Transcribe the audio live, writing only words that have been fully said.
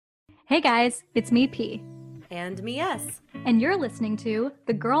Hey guys, it's me, P. And me, S. And you're listening to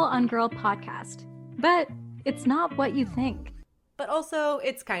the Girl on Girl podcast. But it's not what you think. But also,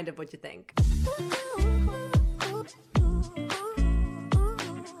 it's kind of what you think.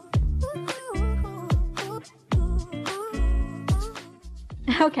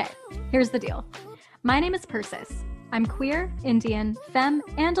 Okay, here's the deal. My name is Persis. I'm queer, Indian, femme,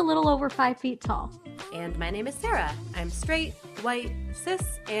 and a little over 5 feet tall. And my name is Sarah. I'm straight, white,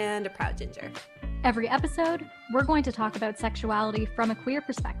 cis, and a proud ginger. Every episode, we're going to talk about sexuality from a queer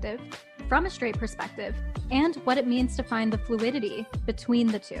perspective, from a straight perspective, and what it means to find the fluidity between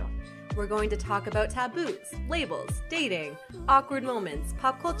the two. We're going to talk about taboos, labels, dating, awkward moments,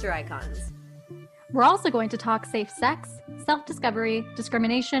 pop culture icons. We're also going to talk safe sex, self-discovery,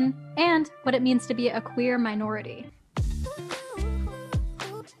 discrimination, and what it means to be a queer minority.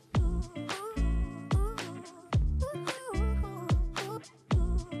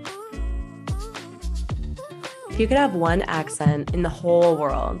 If you could have one accent in the whole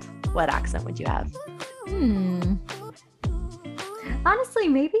world, what accent would you have? Honestly,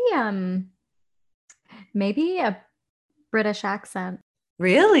 maybe a British accent.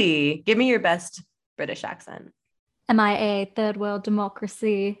 Really? Give me your best British accent. MIA, third world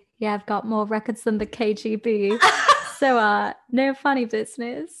democracy. Yeah, I've got more records than the KGB. So, no funny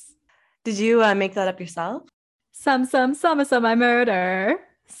business. Did you make that up yourself? Some I murder.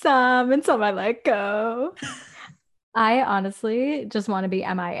 Some I let go. I honestly just want to be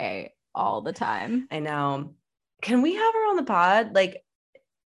MIA all the time. I know. Can we have her on the pod? Like,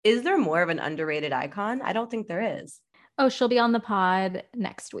 is there more of an underrated icon? I don't think there is. Oh, she'll be on the pod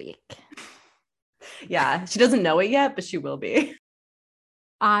next week. Yeah, she doesn't know it yet, but she will be.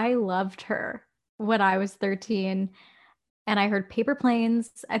 I loved her when I was 13 and I heard Paper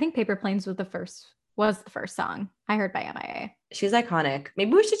Planes. I think Paper Planes was the first song I heard by MIA. She's iconic.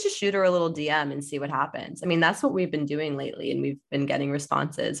 Maybe we should just shoot her a little DM and see what happens. I mean, that's what we've been doing lately, and we've been getting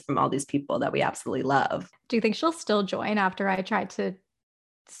responses from all these people that we absolutely love. Do you think she'll still join after I try to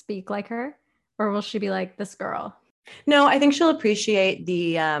speak like her? Or will she be like, this girl? No, I think she'll appreciate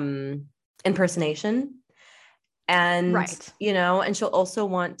the impersonation. And, right. And she'll also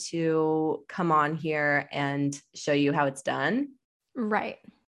want to come on here and show you how it's done. Right.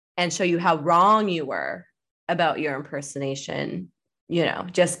 And show you how wrong you were about your impersonation,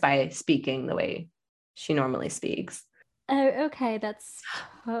 just by speaking the way she normally speaks. Oh, okay. That's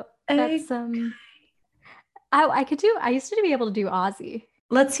I used to be able to do Aussie.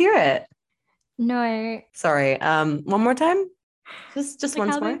 Let's hear it. No. Sorry. One more time? Just like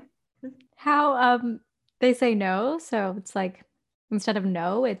once more. How they say no, so it's like instead of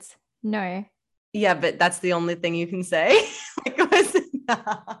no, it's no. Yeah, but that's the only thing you can say.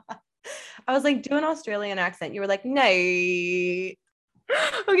 I was like, do an Australian accent. You were like, no. Okay,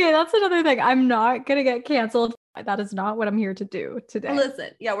 that's another thing. I'm not gonna get canceled. That is not what I'm here to do today.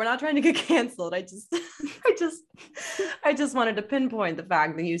 Listen, yeah, we're not trying to get canceled. I just wanted to pinpoint the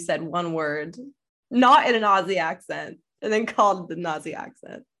fact that you said one word, not in an Aussie accent, and then called it the Nazi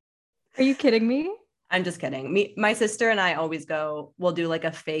accent. Are you kidding me? I'm just kidding. My sister and I always we'll do like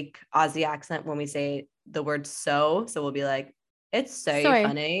a fake Aussie accent when we say the word so. So we'll be like, it's so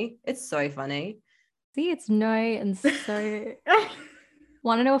funny. It's so funny. See, it's no and so.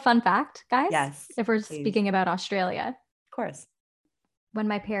 Want to know a fun fact, guys? Yes. If we're speaking about Australia. Of course. When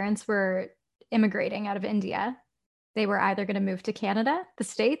my parents were immigrating out of India, they were either going to move to Canada, the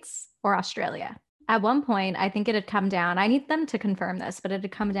States, or Australia. At one point, I think it had come down. I need them to confirm this, but it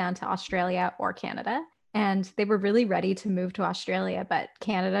had come down to Australia or Canada. And they were really ready to move to Australia, but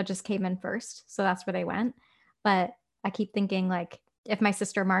Canada just came in first. So that's where they went. But I keep thinking, like, if my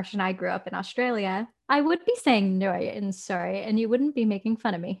sister Marsh and I grew up in Australia, I would be saying no and sorry, and you wouldn't be making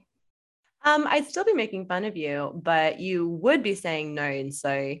fun of me. I'd still be making fun of you, but you would be saying no and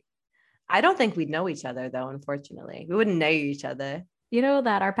sorry. I don't think we'd know each other, though, unfortunately. We wouldn't know each other. You know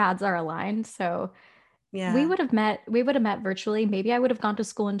that our paths are aligned, so yeah, we would have met virtually. Maybe I would have gone to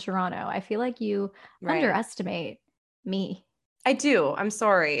school in Toronto. I feel like you underestimate me. I do. I'm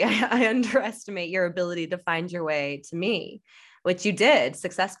sorry. I underestimate your ability to find your way to me, which you did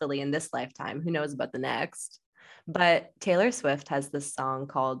successfully in this lifetime. Who knows about the next? But Taylor Swift has this song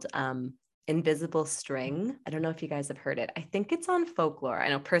called Invisible String. I don't know if you guys have heard it. I think it's on Folklore. I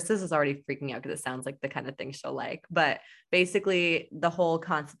know Persis is already freaking out because it sounds like the kind of thing she'll like. But basically, the whole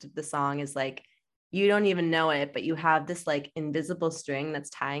concept of the song is like, you don't even know it, but you have this like invisible string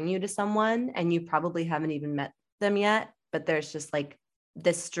that's tying you to someone, and you probably haven't even met them yet. But there's just like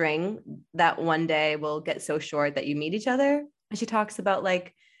this string that one day will get so short that you meet each other. And she talks about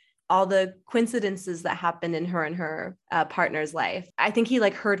like all the coincidences that happened in her and her partner's life. I think he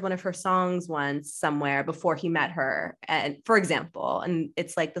like heard one of her songs once somewhere before he met her. And for example, and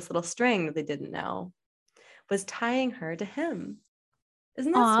it's like this little string that they didn't know was tying her to him.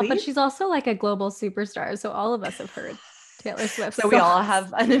 Isn't that Aw, sweet? but she's also like a global superstar. So all of us have heard Taylor Swift. So we all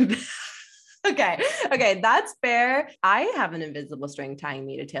have an okay, that's fair. I have an invisible string tying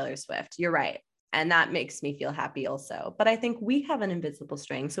me to Taylor Swift. You're right. And that makes me feel happy also. But I think we have an invisible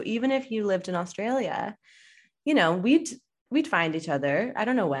string. So even if you lived in Australia, you know, we'd find each other. I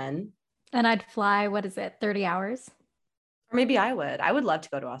don't know when. And I'd fly, what is it, 30 hours? Or maybe I would. I would love to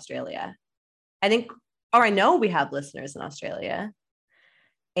go to Australia. I think, or I know we have listeners in Australia.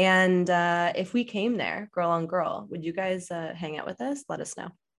 And if we came there, girl on girl, would you guys hang out with us? Let us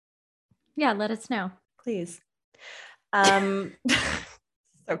know. Yeah, let us know. Please. So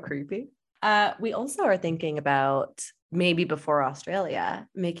creepy. We also are thinking about maybe before Australia,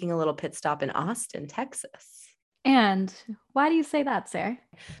 making a little pit stop in Austin, Texas. And why do you say that, Sarah?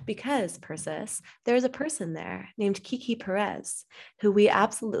 Because, Persis, there's a person there named Kiki Perez, who we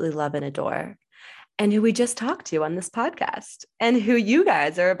absolutely love and adore, and who we just talked to on this podcast, and who you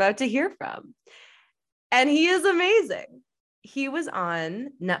guys are about to hear from. And he is amazing. He was on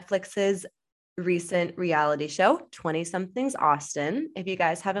Netflix's recent reality show, 20 Somethings Austin. If you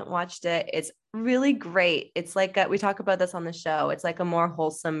guys haven't watched it, it's really great. It's like we talk about this on the show. It's like a more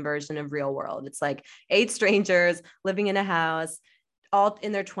wholesome version of Real World. It's like 8 strangers living in a house, all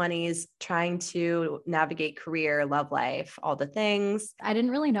in their 20s, trying to navigate career, love life, all the things. I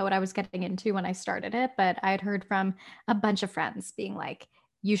didn't really know what I was getting into when I started it, but I had heard from a bunch of friends being like,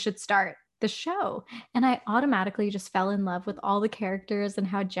 you should start the show. And I automatically just fell in love with all the characters and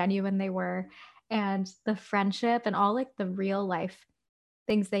how genuine they were, and the friendship and all like the real life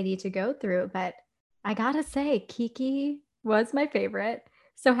things they need to go through. But I gotta say, Kiki was my favorite.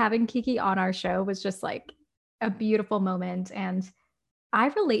 So having Kiki on our show was just like a beautiful moment. And I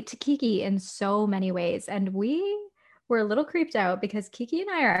relate to Kiki in so many ways. And we were a little creeped out because Kiki and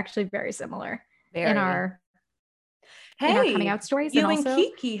I are actually very similar in our coming out stories. You and and also,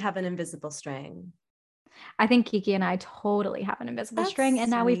 Kiki have an invisible string. I think Kiki and I totally have an invisible string.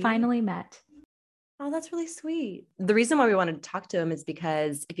 And now we finally met. Oh, that's really sweet. The reason why we wanted to talk to him is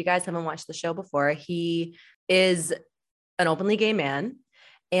because if you guys haven't watched the show before, he is an openly gay man,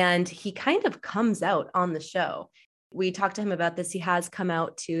 and he kind of comes out on the show. We talked to him about this. He has come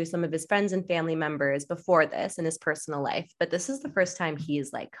out to some of his friends and family members before this in his personal life, but this is the first time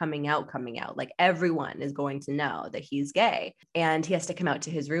he's like coming out. Like everyone is going to know that he's gay, and he has to come out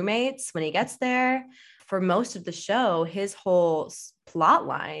to his roommates when he gets there. For most of the show, his whole plot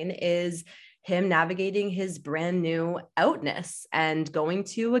line is him navigating his brand new outness and going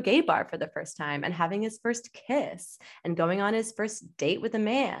to a gay bar for the first time and having his first kiss and going on his first date with a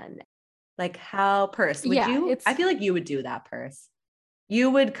man. Like, how, Purse, would you? I feel like you would do that, Purse. You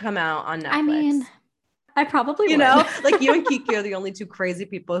would come out on Netflix. I mean, I probably would. You know, like you and Kiki are the only 2 crazy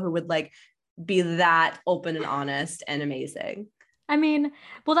people who would like be that open and honest and amazing. I mean,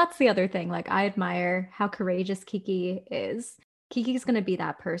 well, that's the other thing. Like, I admire how courageous Kiki is. Kiki's going to be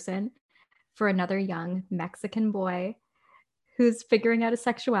that person for another young Mexican boy who's figuring out his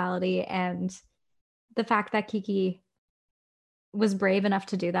sexuality. And the fact that Kiki was brave enough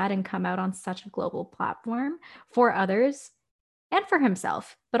to do that and come out on such a global platform for others and for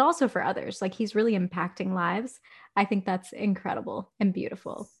himself, but also for others. Like, he's really impacting lives. I think that's incredible and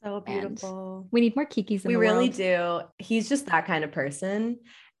beautiful. So beautiful. And we need more Kikis in the world. We really do. He's just that kind of person.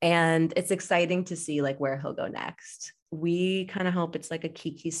 And it's exciting to see like where he'll go next. We kind of hope it's like a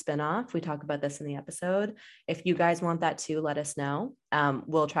Kiki spinoff. We talk about this in the episode. If you guys want that too, let us know.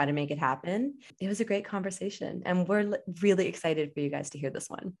 We'll try to make it happen. It was a great conversation, and we're really excited for you guys to hear this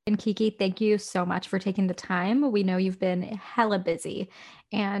one. And Kiki, thank you so much for taking the time. We know you've been hella busy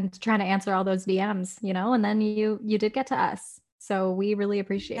and trying to answer all those DMs, you know, and then you did get to us. So we really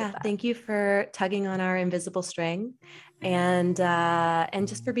appreciate that. Thank you for tugging on our invisible string, and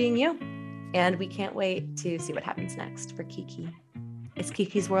just for being you. And we can't wait to see what happens next for Kiki. It's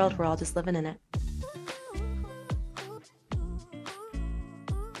Kiki's world. We're all just living in it.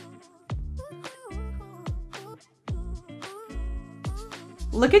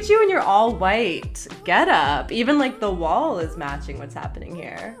 Look at you, and you're all white. Get up. Even like the wall is matching what's happening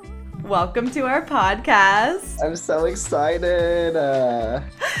here. Welcome to our podcast. I'm so excited.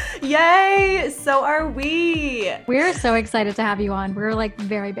 Yay! So are we. We're so excited to have you on. We're like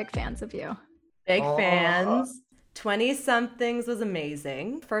very big fans of you. Big fans. 20 Somethings was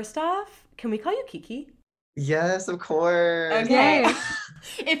amazing. First off, can we call you Kiki? Yes, of course. Okay.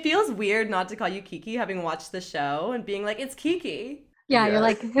 It feels weird not to call you Kiki, having watched the show and being like, it's Kiki. Yeah, you're Yeah.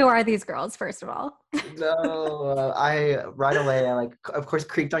 like, who are these girls, first of all? No, I right away, I like, of course,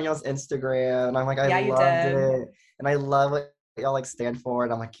 creeped on y'all's Instagram, and I'm like, I Yeah, you loved did. it, and I love what y'all like stand for,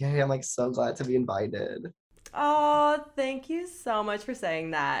 and I'm like, yay, I'm like so glad to be invited. Oh, thank you so much for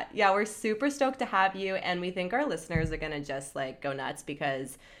saying that. Yeah, we're super stoked to have you, and we think our listeners are gonna just like go nuts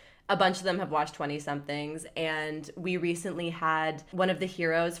because a bunch of them have watched 20 somethings, and we recently had one of the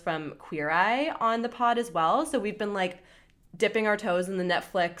heroes from Queer Eye on the pod as well. So we've been like dipping our toes in the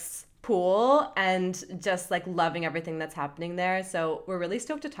Netflix pool and just like loving everything that's happening there. So we're really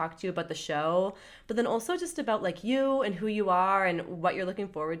stoked to talk to you about the show, but then also just about like you and who you are and what you're looking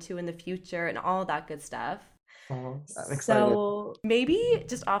forward to in the future and all that good stuff. Oh, I'm excited. So maybe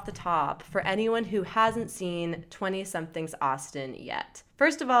just off the top, for anyone who hasn't seen 20 Somethings Austin yet,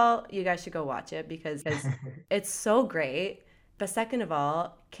 first of all, you guys should go watch it because it's so great. But second of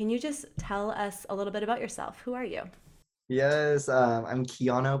all, can you just tell us a little bit about yourself? Who are you? Yes, I'm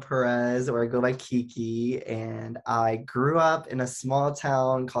Keanu Perez, or I go by Kiki, and I grew up in a small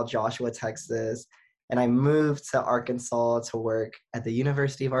town called Joshua, Texas, and I moved to Arkansas to work at the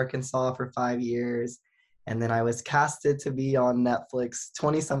University of Arkansas for 5 years, and then I was casted to be on Netflix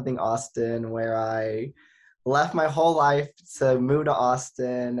 20 something Austin, where I left my whole life to move to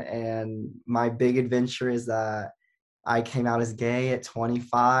Austin, and my big adventure is that I came out as gay at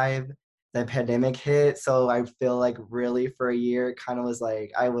 25. The pandemic hit, so I feel like really for a year, it kind of was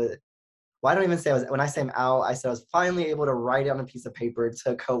like I was. Well, I don't even say I was. When I say I'm out, I said I was finally able to write it on a piece of paper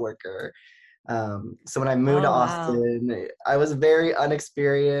to a coworker. So when I moved to Oh, wow. Austin, I was very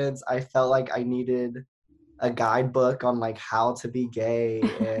unexperienced. I felt like I needed a guidebook on like how to be gay,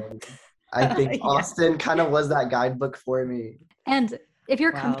 and I think Yeah. Austin kind of was that guidebook for me. And if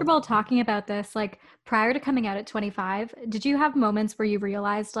you're Wow. comfortable talking about this, like prior to coming out at 25, did you have moments where you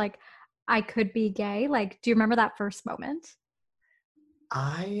realized like I could be gay? Like, do you remember that first moment?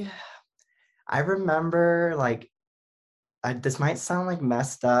 I I remember like this might sound like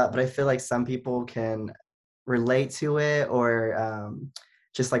messed up, but I feel like some people can relate to it, or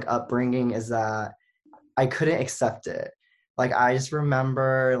just like upbringing is that I couldn't accept it. Like I just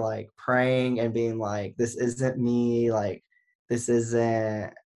remember like praying and being like, this isn't me. Like this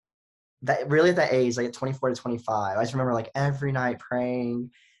isn't that really at that age, like at 24 to 25. I just remember like every night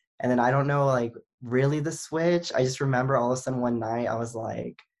praying. And then I don't know, like really the switch. I just remember all of a sudden one night I was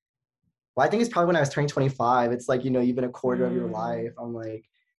like, well, I think it's probably when I was turning 25. It's like, you've been a quarter of your Mm, life. I'm like,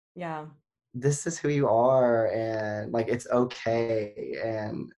 yeah. this is who you are, and like it's okay.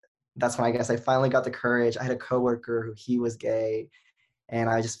 And that's when I guess I finally got the courage. I had a coworker who he was gay, and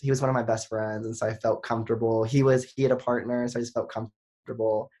he was one of my best friends, and so I felt comfortable. He had a partner, so I just felt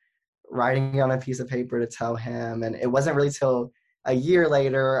comfortable writing on a piece of paper to tell him. And it wasn't really till a year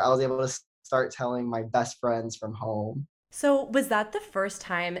later I was able to start telling my best friends from home. So was that the first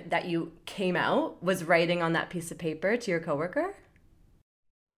time that you came out, was writing on that piece of paper to your coworker?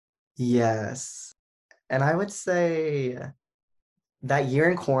 Yes. And I would say that year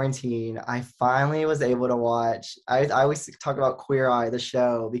in quarantine, I finally was able to watch. I always talk about Queer Eye, the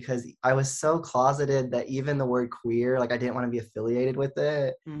show, because I was so closeted that even the word queer, like I didn't want to be affiliated with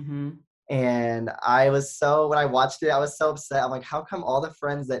it. Mm-hmm. And when I watched it, I was so upset. I'm like, how come all the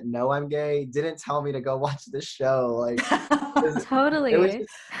friends that know I'm gay didn't tell me to go watch this show? Like, it was Totally. just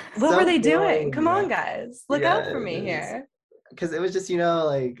What were so they doing? Come on, feeling. guys. Look out for me Yes. here. Because it was just,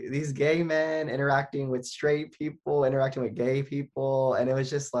 like these gay men interacting with straight people, interacting with gay people. And it was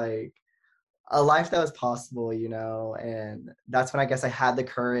just like a life that was possible. And that's when I guess I had the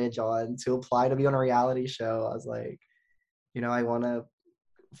courage on to apply to be on a reality show. I was like, I want to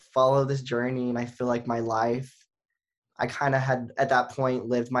follow this journey. And I feel like my life, I kind of had at that point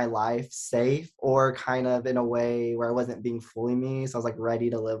lived my life safe, or kind of in a way where I wasn't being fully me. So I was like ready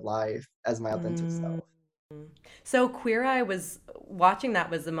to live life as my authentic Mm. self. So Queer Eye was watching that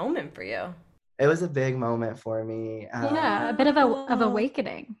was a moment for you. It was a big moment for me. Yeah, a bit of Wow.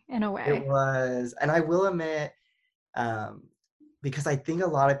 awakening in a It way. was, and I will admit, um, because I think a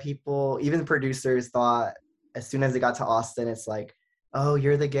lot of people, even producers, thought as soon as it got to Austin, it's like, oh,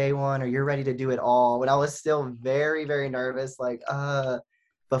 you're the gay one, or you're ready to do it all. But I was still very, very nervous. Like,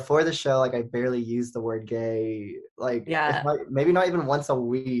 before the show, like I barely used the word gay. Like, if Yeah. not, maybe not even once a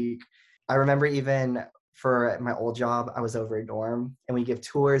week. I remember even for my old job, I was over a dorm, and we give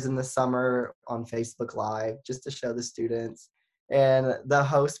tours in the summer on Facebook Live just to show the students. And the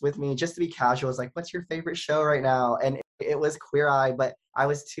host with me, just to be casual, was like, "What's your favorite show right now?" And it was Queer Eye, but I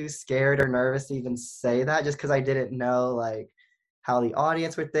was too scared or nervous to even say that, just because I didn't know, like, how the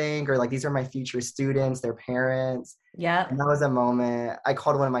audience would think, or like these are my future students, their parents. Yeah. And that was a moment. I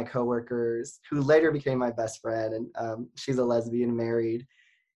called one of my coworkers who later became my best friend, and she's a lesbian, married.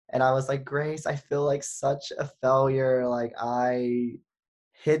 And I was like, Grace, I feel like such a failure. Like I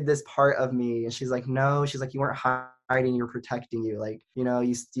hid this part of me. And she's like, no, she's like, you weren't hiding, you're protecting you. Like,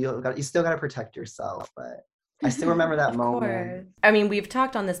 you still got to protect yourself. But I still remember that Of moment. course. I mean, we've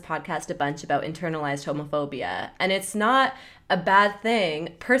talked on this podcast a bunch about internalized homophobia, and it's not a bad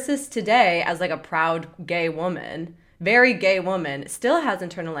thing. Persis today, as like a proud gay woman, very gay woman, still has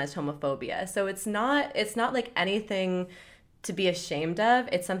internalized homophobia. So it's not like anything to be ashamed of.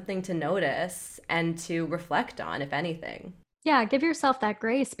 It's something to notice and to reflect on, if anything. Yeah, give yourself that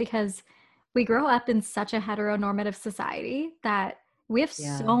grace, because we grow up in such a heteronormative society that we have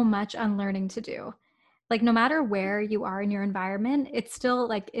so much unlearning to do. Like, no matter where you are in your environment, it's still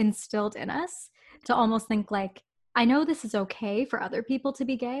like instilled in us to almost think like, I know this is okay for other people to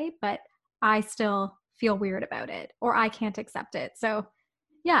be gay, but I still feel weird about it, or I can't accept it. So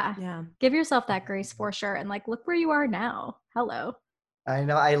yeah, give yourself that grace for sure. And like, look where you are now. Hello. I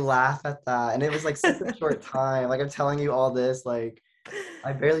know, I laugh at that. And it was like such a short time. Like I'm telling you all this, like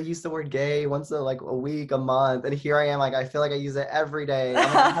I barely use the word gay once a week, a month. And here I am, like I feel like I use it every day.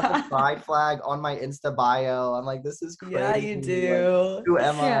 I'm like, I have the pride flag on my Insta bio. I'm like, this is crazy. Yeah, you do. Like, who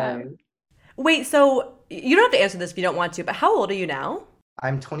am I? Wait, so you don't have to answer this if you don't want to, but how old are you now?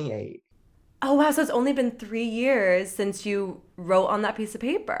 I'm 28. Oh, wow. So it's only been 3 years since you wrote on that piece of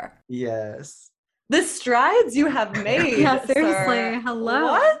paper. Yes. The strides you have made. Yeah, seriously. Sir.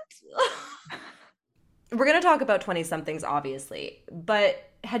 Hello. What? We're going to talk about 20-somethings, obviously,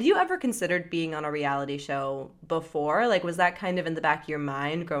 but had you ever considered being on a reality show before? Like, was that kind of in the back of your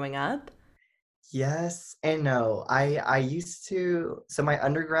mind growing up? Yes and no. I used to, so my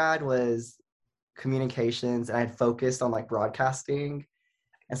undergrad was communications and I had focused on like broadcasting.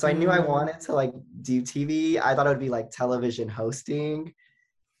 And so I knew I wanted to like do TV. I thought it would be like television hosting,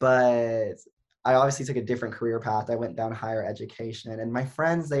 but I obviously took a different career path. I went down higher education, and my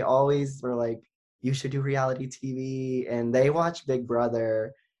friends, they always were like, you should do reality TV. And they watch Big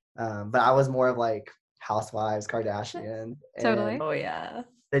Brother. But I was more of like Housewives, Kardashian. Totally. And Oh, yeah.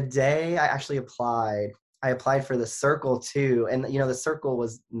 the day I actually applied, I applied for The Circle too. And, The Circle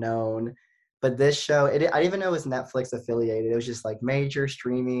was known. But this show, I didn't even know it was Netflix affiliated. It was just like major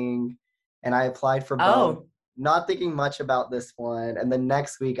streaming. And I applied for both, not thinking much about this one. And the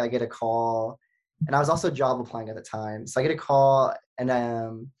next week I get a call. And I was also job applying at the time. So I get a call,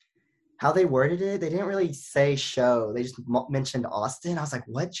 and how they worded it, they didn't really say show. They just mentioned Austin. I was like,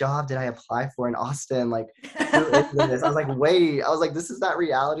 what job did I apply for in Austin? Like, who is this? I was like, wait. I was like, this is that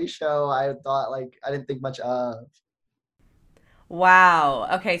reality show I thought, like, I didn't think much of. Wow.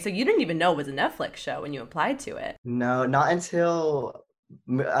 Okay, so you didn't even know it was a Netflix show when you applied to it. No, not until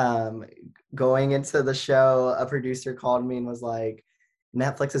going into the show, a producer called me and was like,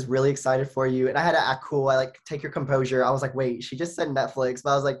 Netflix is really excited for you. And I had to act cool. I like, take your composure. I was like, wait, she just said Netflix.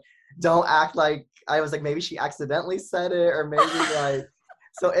 But I was like, don't act like, I was like, maybe she accidentally said it, or maybe like,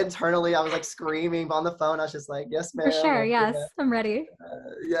 so internally I was like screaming, but on the phone I was just like, yes, ma'am. For sure. Yes, Yeah. I'm ready.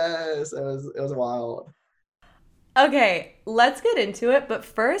 Yes, it was wild. Okay, let's get into it. But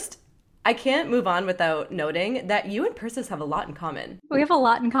first, I can't move on without noting that you and Persis have a lot in common. We have a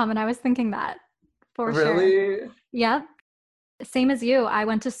lot in common. I was thinking that for sure. Really? Yep. Same as you. I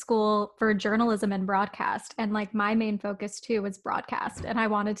went to school for journalism and broadcast, and like my main focus too was broadcast, and I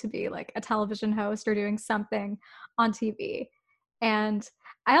wanted to be like a television host or doing something on TV. And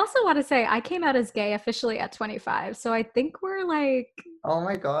I also want to say I came out as gay officially at 25, so I think we're like Oh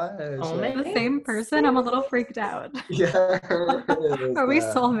my gosh. the same person. I'm a little freaked out. Yeah. Are we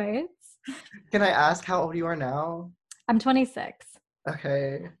soulmates? Can I ask how old you are now? I'm 26.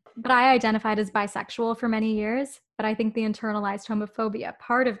 Okay. But I identified as bisexual for many years, but I think the internalized homophobia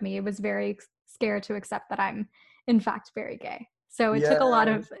part of me was very scared to accept that I'm in fact very gay. So it took a lot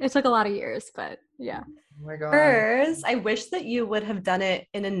of years, but yeah. Oh my God. Hers, I wish that you would have done it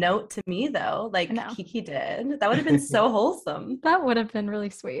in a note to me though, like Kiki did. That would have been so wholesome. That would have been really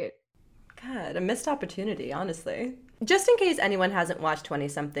sweet. God, a missed opportunity, honestly. Just in case anyone hasn't watched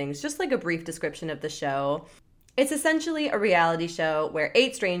 20-somethings, just like a brief description of the show. It's essentially a reality show where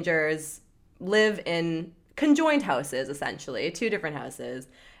 8 strangers live in conjoined houses, essentially, 2 different houses,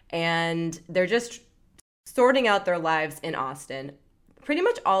 and they're just sorting out their lives in Austin. Pretty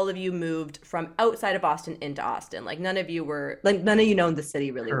much all of you moved from outside of Austin into Austin. Like none of you know the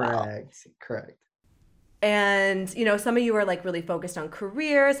city really well. Correct. And, some of you are like really focused on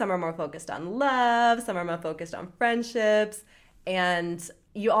career, some are more focused on love, some are more focused on friendships. And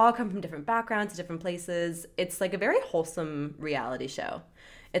you all come from different backgrounds, different places. It's like a very wholesome reality show.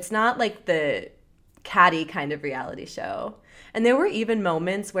 It's not like the catty kind of reality show. And there were even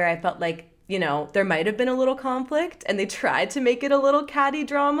moments where I felt like, there might have been a little conflict and they tried to make it a little catty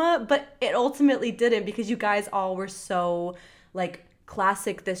drama, but it ultimately didn't because you guys all were so like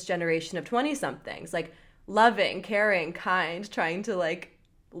classic this generation of 20 somethings, like loving, caring, kind, trying to like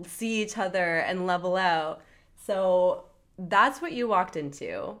see each other and level out. So that's what you walked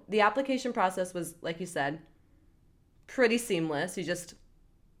into. The application process was, like you said, pretty seamless. You just,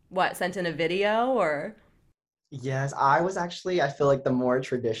 what, sent in a video or? Yes, I was actually, I feel like the more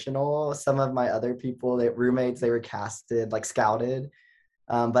traditional. Some of my other people, they roommates, they were casted, like scouted.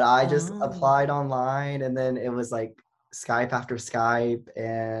 But I just Oh. applied online and then it was like Skype after Skype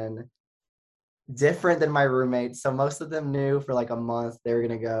and different than my roommates. So most of them knew for like a month they were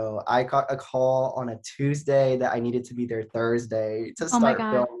gonna go. I got a call on a Tuesday that I needed to be there Thursday to Oh my start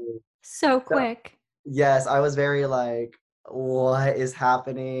God. filming. So So quick. yes, I was very like, what is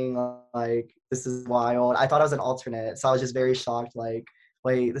happening? Like, this is wild. I thought I was an alternate, so I was just very shocked, like,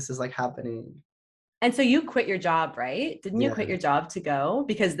 wait, this is like happening. And so you quit your job, right? Didn't you quit Yeah. your job to go?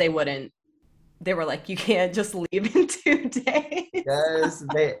 Because they were like, you can't just leave in 2 days. Yes,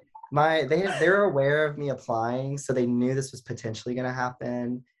 they were aware of me applying, so they knew this was potentially gonna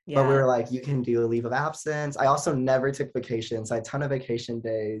happen. But we Yeah. were like, you can do a leave of absence. I also never took vacations. I had a ton of vacation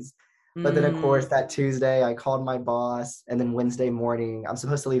days. But then of course Mm. that Tuesday I called my boss and then Wednesday morning, I'm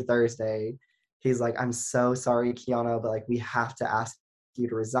supposed to leave Thursday. He's like, I'm so sorry, Kiana, but like we have to ask you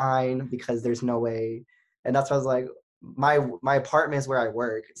to resign because there's no way. And that's what I was like, my apartment is where I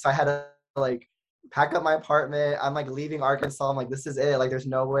work. So I had to like pack up my apartment. I'm like leaving Arkansas. I'm like, this is it. Like, there's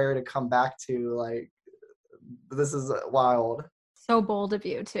nowhere to come back to. Like, this is wild. So bold of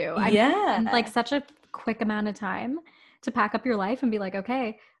you too. I mean, in like Yeah. such a quick amount of time to pack up your life and be like,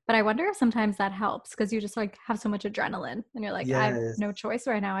 okay. But I wonder if sometimes that helps because you just like have so much adrenaline and you're like, I have Yes. no choice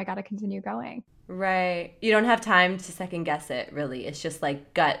right now. I got to continue going. Right. You don't have time to second guess it, really. It's just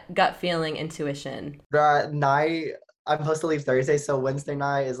like gut feeling, intuition. That night, I'm supposed to leave Thursday. So Wednesday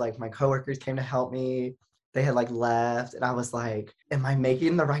night is like my coworkers came to help me. They had like left, and I was like, am I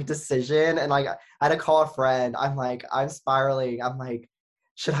making the right decision? And like, I had to call a friend. I'm like, I'm spiraling. I'm like,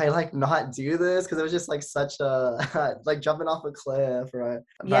 should I like not do this? Because it was just like such a like jumping off a cliff, right?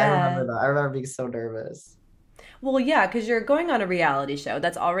 But I remember Yeah. that. I remember being so nervous. Well, yeah, because you're going on a reality show.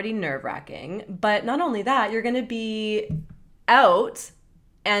 That's already nerve-wracking. But not only that, you're going to be out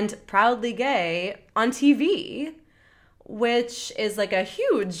and proudly gay on TV, which is like a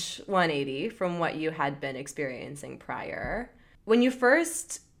huge 180 from what you had been experiencing prior. When you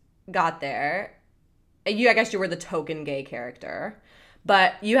first got there, I guess you were the token gay character,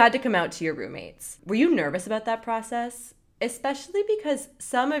 but you had to come out to your roommates. Were you nervous about that process? Especially because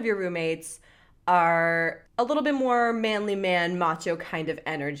some of your roommates are a little bit more manly man, macho kind of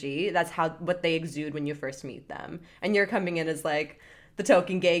energy. That's how what they exude when you first meet them. And you're coming in as like the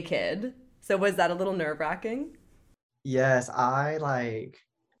token gay kid. So was that a little nerve-wracking? Yes, I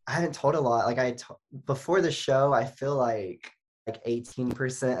haven't told a lot. Before the show, I feel like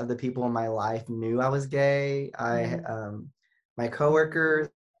 18% of the people in my life knew I was gay. Mm-hmm. My coworkers,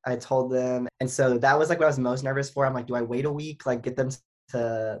 I told them, and so that was like what I was most nervous for. I'm like, do I wait a week, like get them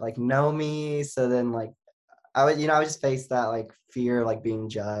to like know me? So then like I would just face that like fear of like being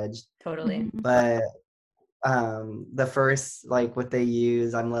judged. Totally. Mhm. But the first like what they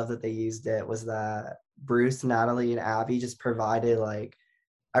used, I love that they used it, was that Bruce, Natalie, and Abby just provided like,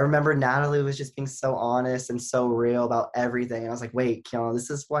 I remember Natalie was just being so honest and so real about everything. And I was like, wait, Kiana, this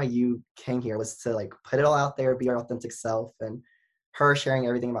is why you came here, was to like put it all out there, be our authentic self. And her sharing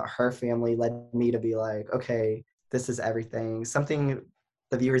everything about her family led me to be like, okay, this is everything. Something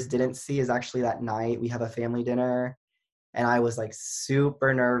the viewers didn't see is actually that night we have a family dinner. And I was like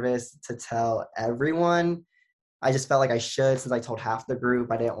super nervous to tell everyone. I just felt like I should, since I told half the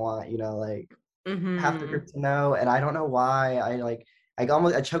group. I didn't want, like half the Mm-hmm. group to know. And I don't know why.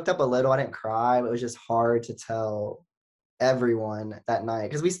 I choked up a little. I didn't cry, but it was just hard to tell everyone that night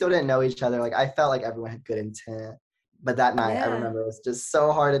because we still didn't know each other. Like I felt like everyone had good intent. But that night I Yeah. remember it was just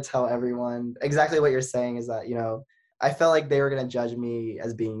so hard to tell everyone. Exactly what you're saying is that, I felt like they were gonna judge me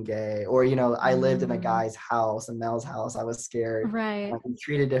as being gay. Or, I lived in a Mm. guy's house, a male's house. I was scared. Right. I'm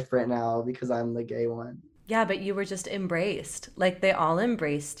treated different now because I'm the gay one. Yeah, but you were just embraced. Like they all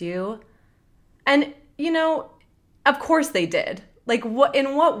embraced you. And of course they did. Like what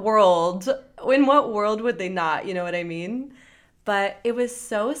in what world would they not, you know what I mean? But it was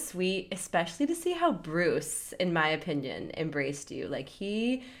so sweet, especially to see how Bruce, in my opinion, embraced you. Like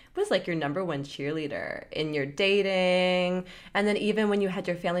he was like your number one cheerleader in your dating. And then even when you had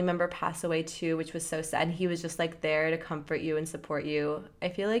your family member pass away too, which was so sad, and he was just like there to comfort you and support you. I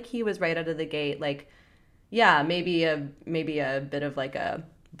feel like he was right out of the gate, like, yeah, maybe a bit of like a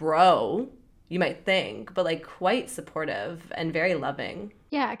bro, you might think, but like quite supportive and very loving.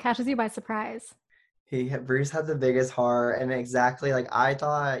 Yeah, it catches you by surprise. Bruce had the biggest heart, and exactly like I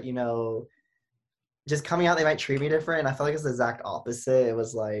thought, just coming out they might treat me different, and I felt like it's the exact opposite. It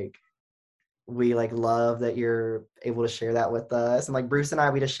was like we like love that you're able to share that with us, and like Bruce and I,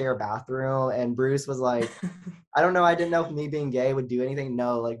 we just share a bathroom, and Bruce was like, I don't know, I didn't know if me being gay would do anything.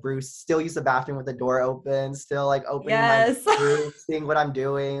 No, like Bruce still used the bathroom with the door open, still like opening my Yes. room, seeing what I'm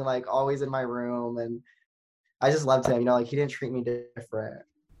doing, like always in my room, and I just loved him. Like he didn't treat me different.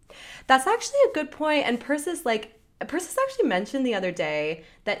 That's actually a good point. And Persis actually mentioned the other day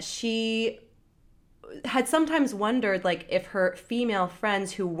that she had sometimes wondered like if her female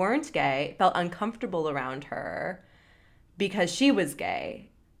friends who weren't gay felt uncomfortable around her because she was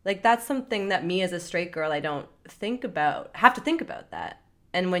gay. Like that's something that me as a straight girl I don't have to think about that.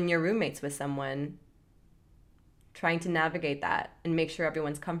 And when you're roommates with someone, trying to navigate that and make sure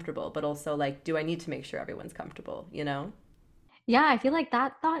everyone's comfortable, but also like, do I need to make sure everyone's comfortable, you know? Yeah, I feel like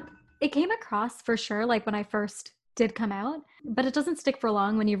that thought it came across for sure like when I first did come out, but it doesn't stick for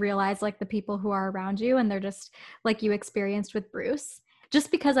long when you realize like the people who are around you and they're just like you experienced with Bruce. Just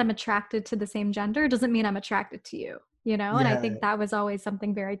because I'm attracted to the same gender doesn't mean I'm attracted to you, you know? And I Yeah. think that was always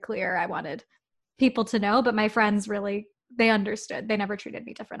something very clear I wanted people to know, but my friends really they understood. They never treated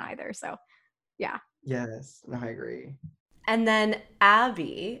me different either. So, yeah. Yes. No, I agree. And then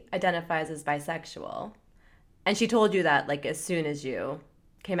Abby identifies as bisexual. And she told you that like as soon as you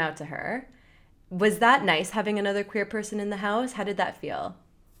came out to her. Was that nice having another queer person in the house? How did that feel?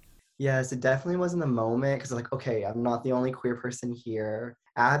 Yes, it definitely was in the moment because like, okay, I'm not the only queer person here.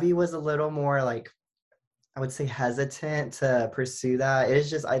 Abby was a little more like, I would say hesitant to pursue that. It's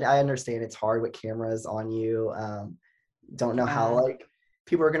just I understand it's hard with cameras on you. Don't know how Yeah. like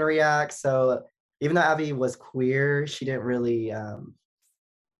people are gonna react. So even though Abby was queer, she didn't really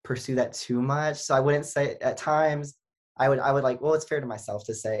pursue that too much. So I wouldn't say at times I would like, well, it's fair to myself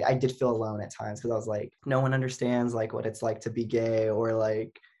to say I did feel alone at times because I was like, no one understands like what it's like to be gay or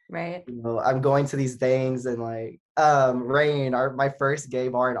like, Right. I'm going to these things and like Rain, my first gay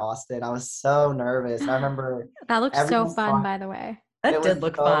bar in Austin. I was so nervous. And I remember That looked so everyone's fun, talking. by the way. That It was did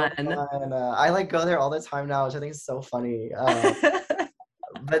look so fun. fun. I like go there all the time now, which I think is so funny.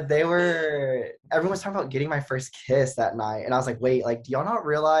 But everyone was talking about getting my first kiss that night, and I was like, wait, like, do y'all not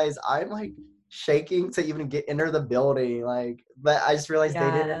realize I'm like shaking to even enter the building? Like, but I just realized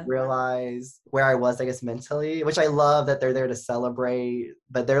they didn't Yeah. realize where I was, I guess, mentally, which I love that they're there to celebrate,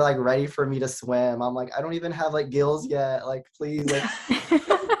 but they're like ready for me to swim. I'm like, I don't even have like gills yet. Like, please, like,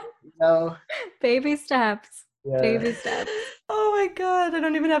 no, Baby steps. yeah. Baby steps. Oh my God, I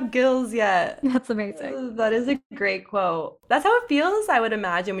don't even have gills yet. That's amazing. That is a great quote. That's how it feels, I would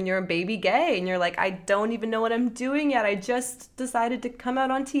imagine, when you're a baby gay and you're like, I don't even know what I'm doing yet. I just decided to come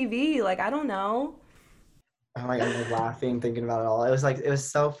out on TV. Like, I don't know. Oh my God, I'm like laughing thinking about it all. It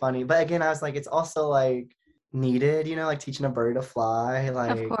was so funny. But again, I was like, it's also like needed, like teaching a bird to fly. Of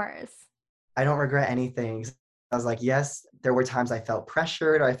Like, course. I don't regret anything. I was like, yes, there were times I felt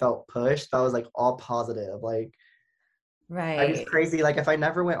pressured or I felt pushed, but I was like all positive. Like, I was Right. crazy. Like, if I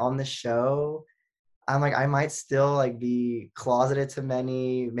never went on the show, I'm like, I might still like be closeted to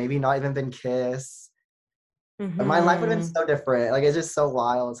many, maybe not even been kissed. My life would have been Mm-hmm. so different. Like, it's just so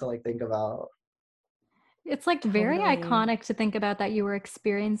wild to like think about. It's like very Totally. iconic to think about that you were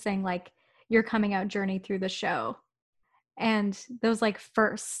experiencing like your coming out journey through the show and those like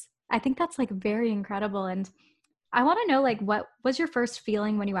firsts. I think that's like very incredible. And I want to know like what was your first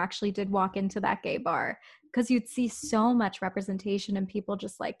feeling when you actually did walk into that gay bar? Because you'd see so much representation and people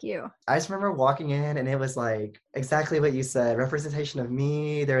just like you. I just remember walking in and it was like exactly what you said, representation of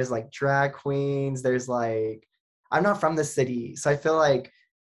me. There's like drag queens. There's like, I'm not from the city. So I feel like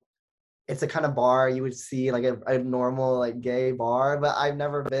it's a kind of bar you would see like a normal like gay bar, but I've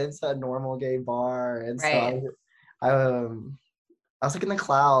never been to a normal gay bar. And so Right. I was like in the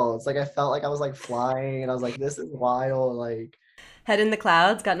clouds. Like I felt like I was like flying and I was like, this is wild. Like, Head in the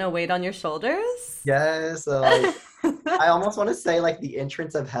clouds, got no weight on your shoulders? yes. So like I almost want to say like the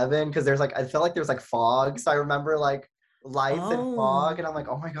entrance of heaven because there's like I felt like there's like fog. So I remember like lights and Oh. fog and I'm like,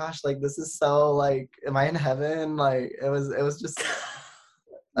 oh my gosh, like this is so like am I in heaven? Like it was just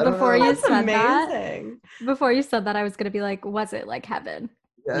I don't Before know. you That's said that, amazing. before you said that, I was going to be like, was it like heaven?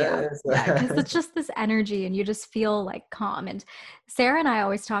 Yes. Yeah, because it's just this energy and you just feel like calm. And Sarah and I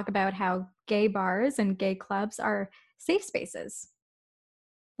always talk about how gay bars and gay clubs are safe spaces.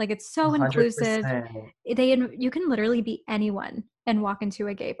 Like it's so inclusive. 100%. You can literally be anyone and walk into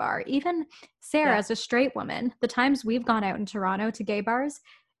a gay bar. Even Sarah, Yeah. as a straight woman, the times we've gone out in Toronto to gay bars,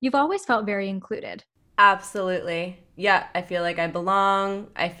 you've always felt very included. Absolutely. Yeah, I feel like I belong.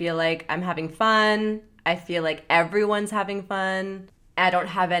 I feel like I'm having fun. I feel like everyone's having fun. I don't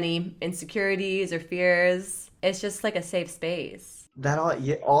have any insecurities or fears. It's just like a safe space. That all,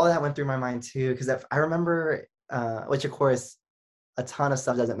 yeah, all that went through my mind too, because I remember, which of course, a ton of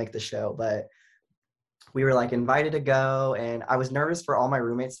stuff doesn't make the show, but we were like invited to go, and I was nervous for all my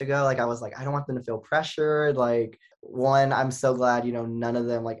roommates to go. Like I was like, I don't want them to feel pressured. Like one, I'm so glad, none of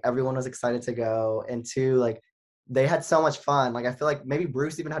them, like everyone was excited to go, and two, like they had so much fun. Like I feel like maybe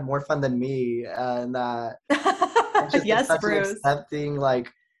Bruce even had more fun than me, and that it's Yes, such an Bruce. accepting like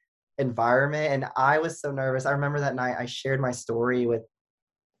environment. And I was so nervous. I remember that night I shared my story with,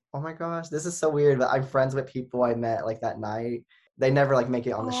 oh my gosh, this is so weird, but I'm friends with people I met like that night. They never like make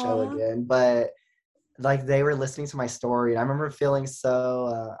it on the show Aw. again, but like they were listening to my story, and I remember feeling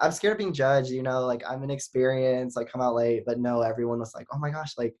so I'm scared of being judged, like I'm inexperienced, like come out late, but no, everyone was like, oh my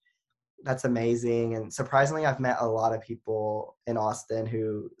gosh, like that's amazing. And surprisingly, I've met a lot of people in Austin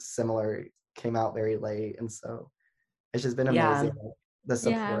who similar came out very late, and so it's just been Yeah. amazing, the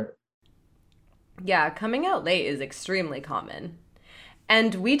Yeah. support. Yeah, coming out late is extremely common.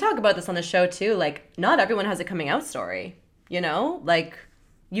 And we talk about this on the show too. Like, not everyone has a coming out story, you know? Like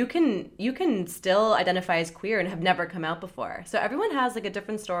you can still identify as queer and have never come out before. So everyone has like a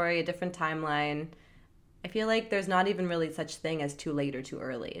different story, a different timeline. I feel like there's not even really such thing as too late or too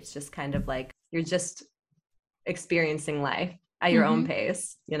early. It's just kind of like you're just experiencing life at your own Mhm.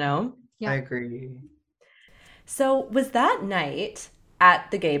 pace, you know? I Yeah. agree. So, was that night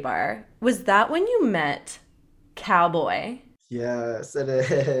at the gay bar, was that when you met Cowboy? Yes, it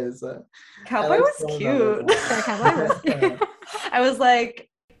is. I Cowboy like was still remember cute. Yeah, Cowboy was. that. I was like,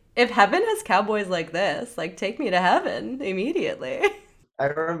 if heaven has cowboys like this, like take me to heaven immediately. I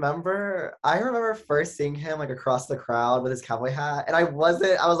remember first seeing him like across the crowd with his cowboy hat, and I was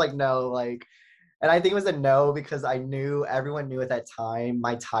like, no, like, and I think it was a no because I knew everyone knew at that time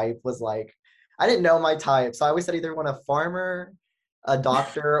my type was like, I didn't know my type, so I always said either want a farmer, a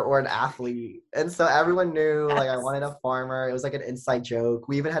doctor, or an athlete, and so everyone knew like I Yes. wanted a farmer. It was like an inside joke.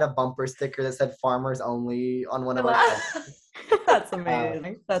 We even had a bumper sticker that said "farmers only" on one I of our love- cars. That's Uh,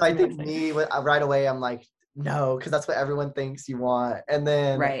 amazing. so That's I think amazing. right away, I'm like, no, because that's what everyone thinks you want. And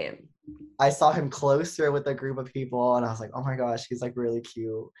then Right. I saw him closer with a group of people, and I was like, oh my gosh, he's like really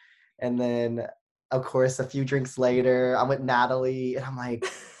cute. And then, of course, a few drinks later, I'm with Natalie, and I'm like,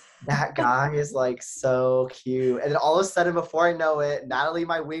 that guy is like so cute. And then all of a sudden, before I know it, Natalie,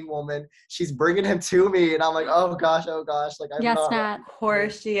 my wing woman, she's bringing him to me, and I'm like, oh gosh, like I'm Yes, not Nat. Of ready.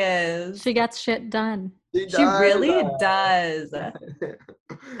 course she is. She gets shit done. She She does. really does.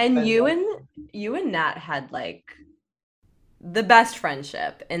 And I love you and Nat had like the best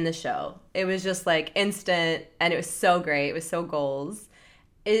friendship in the show. It was just like instant and it was so great. It was so goals.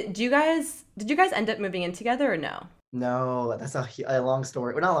 Did you guys end up moving in together or no? No, that's a long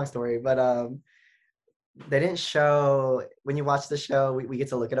story. Well, not a long story, but they didn't show when you watch the show. We get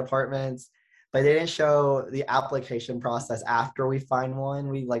to look at apartments, but they didn't show the application process after we find one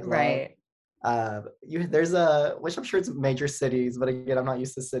we like love. Right. There's a which I'm sure it's major cities, but again, I'm not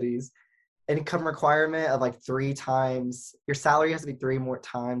used to cities. Income requirement of like 3 times your salary has to be three more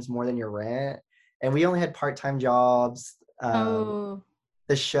times more than your rent, and we only had part-time jobs. Oh,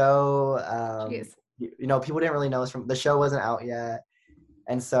 The show, jeez. people didn't really know us from the show wasn't out yet,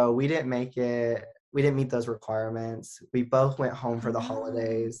 and so we didn't make it. We didn't meet those requirements. We both went home Oh for the no.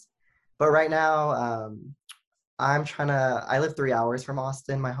 holidays. But right now, I live 3 hours from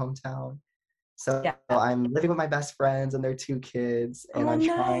Austin, my hometown. So Yeah. I'm living with my best friends and their 2 kids, and Oh, I'm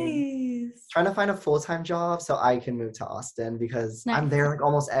trying nice. trying to find a full-time job so I can move to Austin because I'm Nice. there like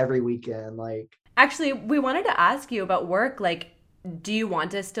almost every weekend. Like Actually, we wanted to ask you about work. Like, do you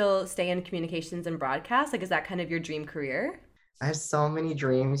want to still stay in communications and broadcast? Like, is that kind of your dream career? I have so many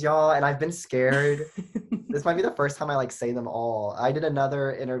dreams, y'all, and I've been scared. This might be the first time I like say them all. I did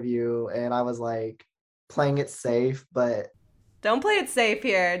another interview and I was like playing it safe, but Don't play it safe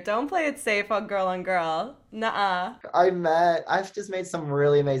here. Don't play it safe on girl. Nuh-uh. I've just made some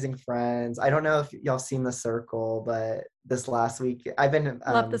really amazing friends. I don't know if y'all seen The Circle, but this last week I've been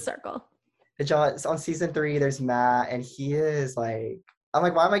Love the circle. it's on season 3. There's Matt, and he is like, I'm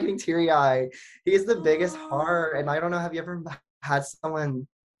like, why am I getting teary-eyed? He is the biggest heart, and I don't know, have you ever had someone,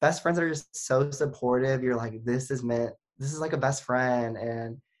 best friends that are just so supportive? You're like, this is like a best friend.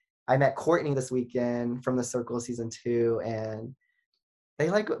 And I met Courtney this weekend from The Circle season 2, and they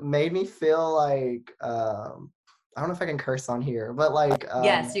like made me feel like I don't know if I can curse on here, but like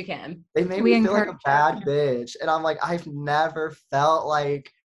Yes, you can. they made We me feel like a encourage bad bitch. And I'm like, I've never felt like,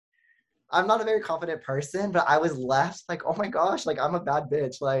 I'm not a very confident person, but I was left like, oh my gosh, like I'm a bad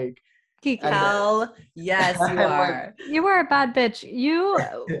bitch. Like, Kiki. and Hell yes, you I'm like, are. You were a bad bitch. You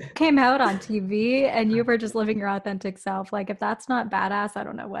came out on TV and you were just living your authentic self. Like, if that's not badass, I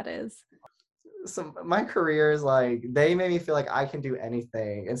don't know what is. so my career is like, they made me feel like I can do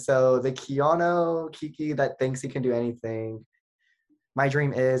anything. And so the Keanu Kiki that thinks he can do anything, my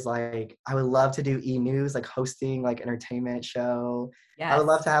dream is like, I would love to do E-News, like hosting like entertainment show. I would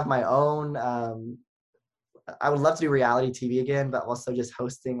love Yes. to have my own I would love to do reality TV again, but also just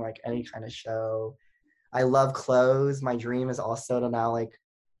hosting like any kind of show. I love clothes. My dream is also to now like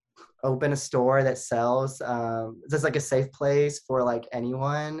open a store that sells just like a safe place for like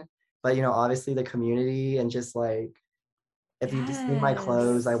anyone, but you know, obviously the community. And just like, if you just see my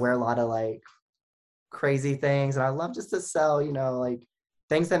clothes, I Yes. wear a lot of like crazy things, and I love just to sell, you know, like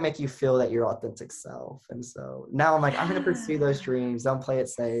things that make you feel that your authentic self. And so now I'm like, I'm gonna pursue those Yes. dreams. Don't play it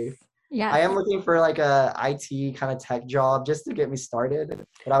safe. I Yes. am looking for like a IT kind of tech job just to get me started,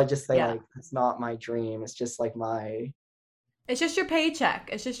 but I would just say Yeah. like, it's not my dream. It's just like my, It's just your paycheck.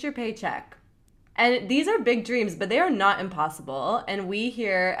 It's just your paycheck. And these are big dreams, but they are not impossible. And we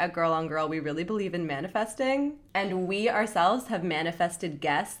here at Girl on Girl, we really believe in manifesting. And we ourselves have manifested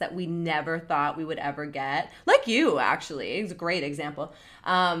guests that we never thought we would ever get. Like you, actually. It's a great example.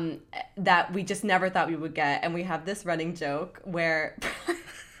 That we just never thought we would get. And we have this running joke where,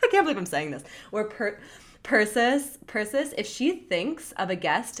 I can't believe I'm saying this, where Persis, if she thinks of a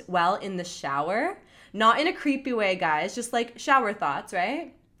guest while in the shower, not in a creepy way, guys, just like shower thoughts,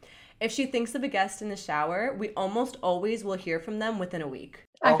 right? If she thinks of a guest in the shower, we almost always will hear from them within a week.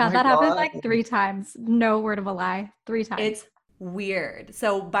 I've oh had my that happen God. like 3 times. No word of a lie. 3 times. It's weird.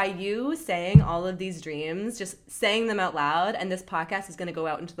 So by you saying all of these dreams, just saying them out loud, and this podcast is going to go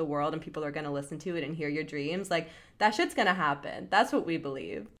out into the world and people are going to listen to it and hear your dreams, like that shit's going to happen. That's what we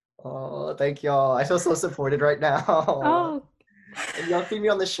believe. Oh, thank y'all. I feel so supported right now. Oh, And y'all see me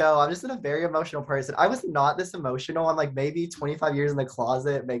on the show. I'm just a very emotional person. I was not this emotional. I'm like, maybe 25 years in the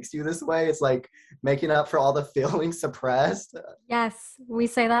closet makes you this way. It's like making up for all the feelings suppressed. yes. We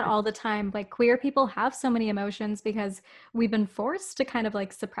say that all the time. Like, queer people have so many emotions because we've been forced to kind of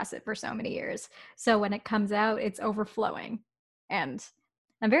like suppress it for so many years. So when it comes out, it's overflowing. And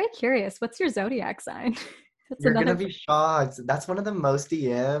I'm very curious, what's your zodiac sign? That's You're gonna another. be shocked. That's one of the most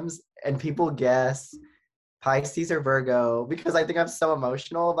DMs, and people guess Pisces or Virgo because I think I'm so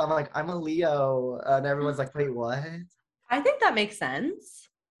emotional. But I'm like, I'm a Leo, and everyone's like, wait, what? I think that makes sense.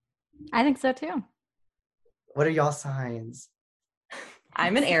 I think so too. What are y'all signs?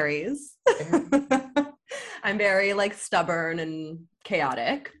 I'm an Aries. Aries. I'm very like stubborn and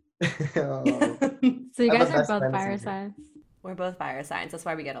chaotic. Oh, So you I have guys a are best both friend fire that's a Virgo. signs. We're both fire signs. That's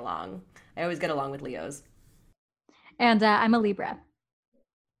why we get along. I always get along with Leos. And I'm a Libra.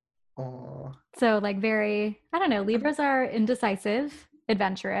 Oh, So, like, very, I don't know, Libras are indecisive,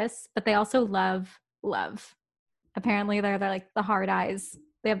 adventurous, but they also love love. Apparently, they're like the hard eyes.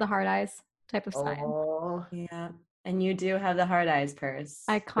 They have the hard eyes type of sign. oh, Yeah. And you do have the hard eyes, Purse.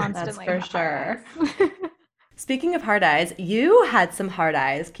 I That's constantly for have hard sure. eyes. Speaking of hard eyes, you had some hard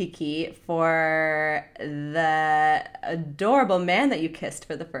eyes, Kiki, for the adorable man that you kissed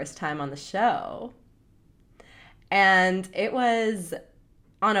for the first time on the show. And it was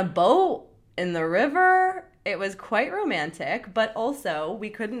on a boat in the river. It was quite romantic, but also we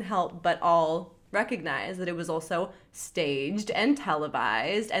couldn't help but all recognize that it was also staged and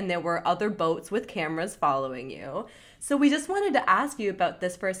televised, and there were other boats with cameras following you. So we just wanted to ask you about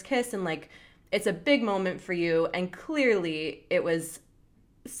this first kiss, and like, it's a big moment for you, and clearly it was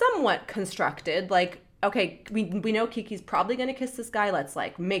somewhat constructed. Like, okay, we know Kiki's probably gonna kiss this guy. Let's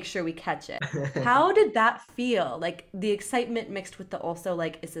like make sure we catch it. How did that feel? Like the excitement mixed with the also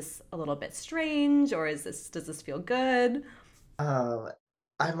like, is this a little bit strange, or does this feel good? um,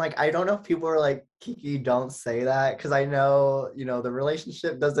 I'm like, I don't know if people are like, Kiki, don't say that, because I know, you know, the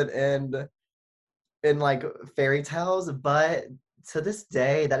relationship doesn't end in like fairy tales, but to this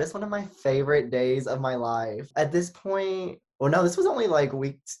day, that is one of my favorite days of my life. At this point, well, no, this was only like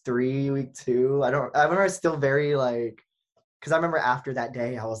week 3, week 2. I remember still very like, because I remember after that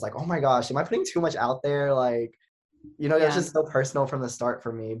day, I was like, oh my gosh, am I putting too much out there? Like, you know, it was Yeah, just so personal from the start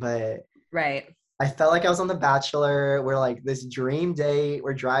for me, but right. I felt like I was on The Bachelor. We're like this dream date.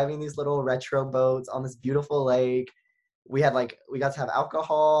 We're driving these little retro boats on this beautiful lake. We got to have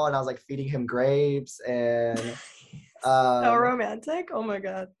alcohol, and I was like feeding him grapes, and So Um, romantic. Oh my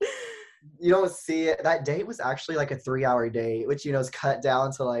God. you don't see it. That date was actually like a 3-hour date, which, is cut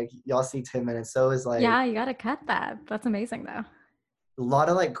down to like, y'all see 10 minutes. So it was like Yeah, you got to cut that. That's amazing though. a lot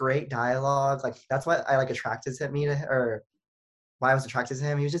of like great dialogue. Like that's what I like attracted to me to, or why I was attracted to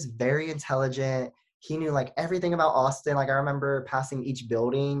him. He was just very intelligent. He knew like everything about Austin. Like I remember passing each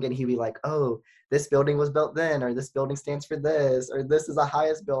building and he'd be like, oh, this building was built then, or this building stands for this, or this is the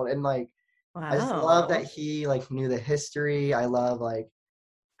highest building. And like, I just love that Wow. he like knew the history. I love like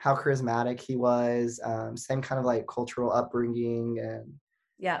how charismatic he was. Same kind of like cultural upbringing. And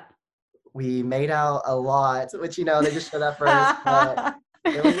Yeah. we made out a lot, which, they just showed that first, but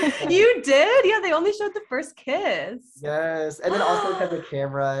it was just like, You did? Yeah, they only showed the first kiss. yes. And then also because of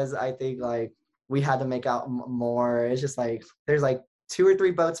cameras, I think like we had to make out more. It's just like there's like 2 or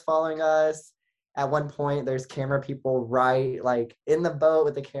 3 boats following us. At one point, there's camera people right like in the boat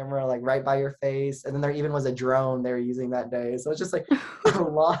with the camera like right by your face. And then there even was a drone they were using that day. So it's just like a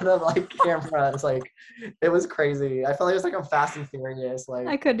lot of like cameras. Like it was crazy. I felt like it was like I'm Fast and Furious. I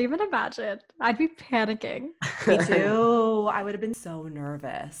Like couldn't even imagine. I'd be panicking. Me too. I would have been so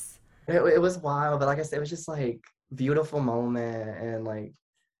nervous. it was wild, but like I said, it was just like beautiful moment and like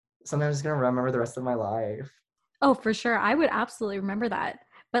something I'm just gonna remember the rest of my life. Oh, for sure. I would absolutely remember that.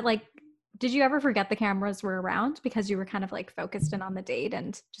 But like, did you ever forget the cameras were around because you were kind of like focused in on the date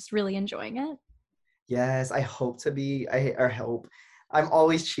and just really enjoying it? Yes, I hope to be. I hope. I'm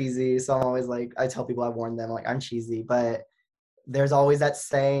always cheesy, so I'm always like I tell people I warn them like I'm cheesy, but there's always that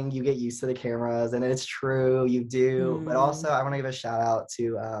saying you get used to the cameras, and it's true, you do. But also, Mm. I want to give a shout out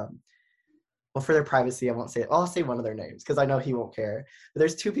to well, for their privacy, I won't say it. I'll say one of their names because I know he won't care. But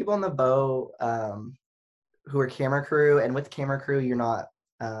there's 2 people on the boat who are camera crew, and with camera crew, you're not.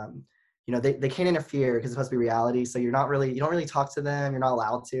 They can't interfere because it's supposed to be reality, so you don't really talk to them. You're not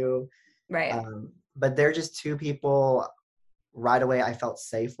allowed to. Right. But they're just 2 people right away I felt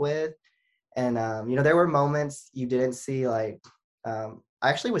safe with. And, there were moments you didn't see, like, I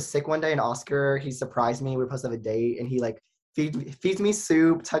actually was sick one day and Oscar, he surprised me. We were supposed to have a date and he like feeds me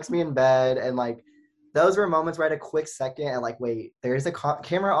soup, tucks me in bed. And like, those were moments where I had a quick second and like, wait, there's a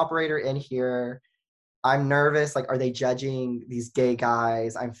camera operator in here. I'm nervous. Like, are they judging these gay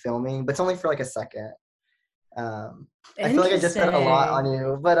guys I'm filming? But it's only for like a second. I feel like I just said a lot on Interesting.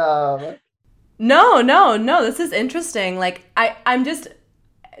 you, but No, no, no. This is interesting. Like I'm just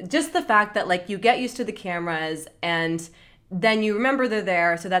the fact that like you get used to the cameras and then you remember they're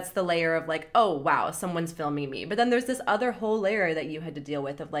there, so that's the layer of like, oh wow, someone's filming me. But then there's this other whole layer that you had to deal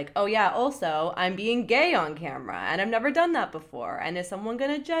with of like, oh yeah, also I'm being gay on camera and I've never done that before. And is someone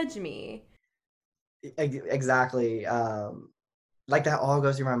gonna judge me? exactly. Like that all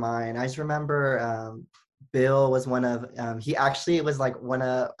goes through my mind. I just remember Bill was one of he actually was like one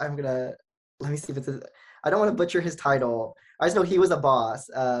of let me see if I don't want to butcher his title. I just know he was a boss.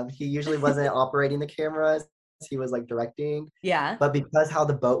 He usually wasn't operating the cameras. He was like directing. Yeah. But because how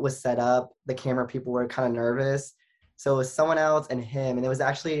the boat was set up, the camera people were kind of nervous. So it was someone else and him. And it was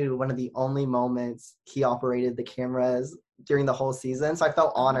actually one of the only moments he operated the cameras during the whole season. So I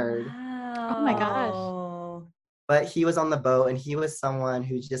felt Oh honored. Oh my gosh. wow. But he was on the boat and he was someone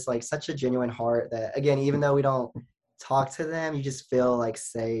who's just like such a genuine heart that again, even though we don't talk to them, you just feel like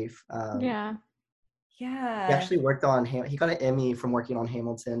safe. Yeah. He Yeah. actually worked on he got an Emmy from working on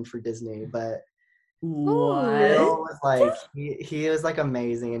Hamilton for Disney, but Ooh. Bill What? was like he was like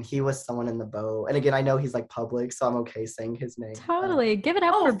amazing and he was someone in the boat. And again, I know he's like public, so I'm okay saying his name. Totally. Give it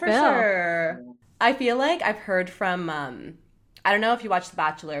up for Oh, for Bill. sure. I feel like I've heard from I don't know if you watch The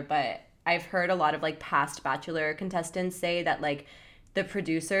Bachelor, but I've heard a lot of like past Bachelor contestants say that like the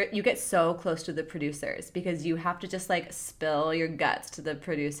producer, you get so close to the producers because you have to just like spill your guts to the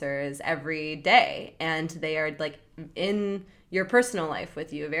producers every day and they are like in your personal life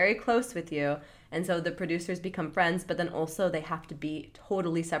with you, very close with you. And so the producers become friends, but then also they have to be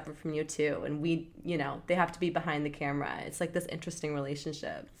totally separate from you too. And they have to be behind the camera. It's like this interesting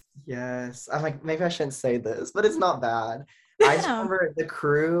relationship. Yes. I'm like, maybe I shouldn't say this, but it's not bad. I just No. remember the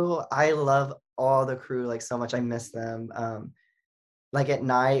crew. I love all the crew like so much. I miss them. Like at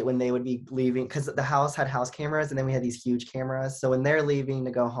night when they would be leaving, because the house had house cameras and then we had these huge cameras. So when they're leaving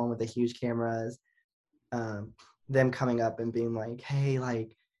to go home with the huge cameras, um, them coming up and being like, hey,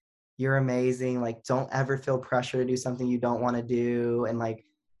 like, you're amazing. Like, don't ever feel pressure to do something you don't want to do. And like,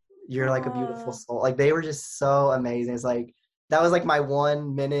 you're like a beautiful Aw. soul. Like they were just so amazing. It's like that was like my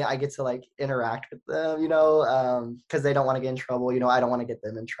 1 minute I get to like interact with them, because they don't want to get in trouble. I don't want to get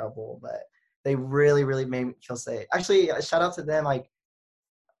them in trouble, but they really, really made me feel safe. Actually, shout out to them. Like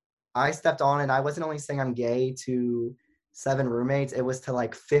I stepped on and I wasn't only saying I'm gay to 7 roommates, it was to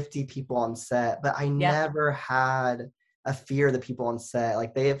like 50 people on set, but I never had a fear of the people on set.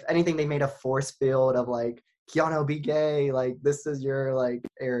 Like if anything, they made a force field of like, Keanu, be gay, like this is your like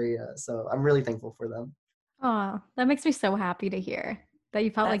area. So I'm really thankful for them. Oh, that makes me so happy to hear that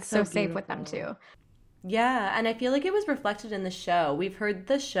you felt like That's so so safe with them beautiful. too. Yeah, and I feel like it was reflected in the show. We've heard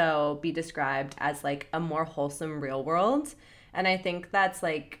the show be described as like a more wholesome real world, and I think that's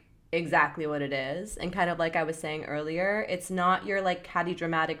like exactly what it is. And kind of like I was saying earlier, it's not your like catty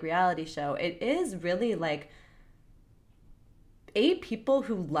dramatic reality show. It is really like 8 people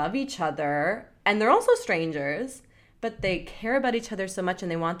who love each other, and they're also strangers, but they care about each other so much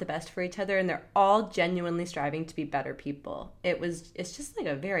and they want the best for each other, and they're all genuinely striving to be better people. It's just like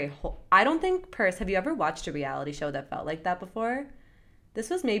a very I don't think, Purse, have you ever watched a reality show that felt like that before? This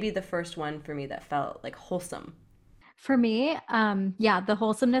was maybe the first one for me that felt like wholesome. For me, yeah, the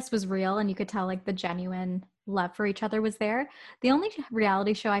wholesomeness was real and you could tell like the genuine love for each other was there. The only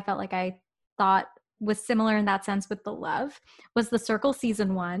reality show I felt like I thought was similar in that sense with the love was The Circle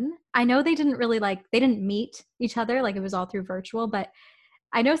season 1. I know they didn't really they didn't meet each other, like it was all through virtual, but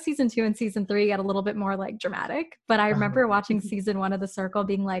I know season 2 and season 3 got a little bit more like dramatic, but I remember watching season 1 of The Circle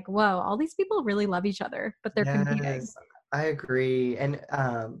being like, whoa, all these people really love each other, but they're competing. Yes, I agree. And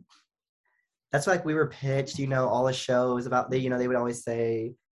that's why, like, we were pitched, all the shows about they would always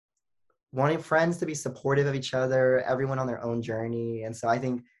say wanting friends to be supportive of each other, everyone on their own journey. And so I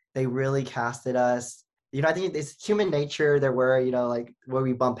think they really casted us. I think it's human nature. There were, like where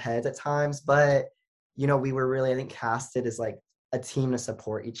we bump heads at times, but we were really, I think, casted as like a team to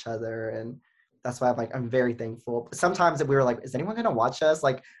support each other. And that's why I'm very thankful. Sometimes we were like, is anyone gonna watch us?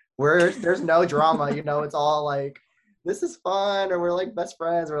 Like there's no drama, it's all like, this is fun, or we're like best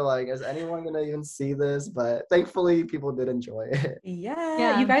friends. We're like, is anyone gonna even see this? But thankfully people did enjoy it.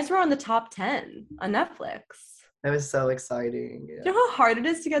 Yeah, you guys were on the top 10 on Netflix. It was so exciting. Do you know how hard it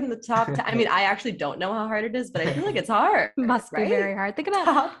is to get in the top 10? I mean, I actually don't know how hard it is, but I feel like it's hard. Must right? be very hard. Think about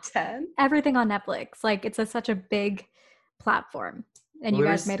top 10. Everything on Netflix. Like it's such a big platform, and you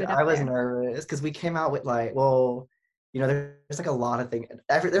guys made it up I was there. nervous because we came out with like, well, there's like a lot of things.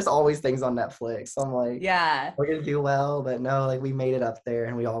 There's always things on Netflix. So I'm like, yeah, we're gonna do well, but no, like we made it up there,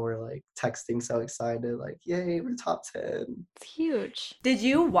 and we all were like texting, so excited, like, yay, we're top 10. It's huge. Did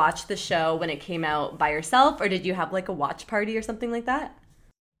you watch the show when it came out by yourself, or did you have like a watch party or something like that?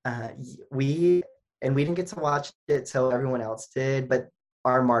 We didn't get to watch it till everyone else did, but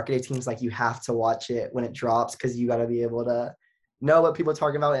our marketing team's like, you have to watch it when it drops because you got to be able to know what people are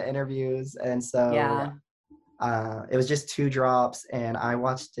talking about in interviews. And so Yeah. It was just 2 drops, and I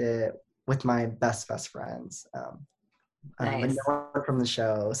watched it with my best friends. Nice. And no one from the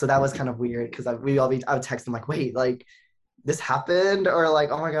show. So that was kind of weird because I would text them like, wait, like this happened, or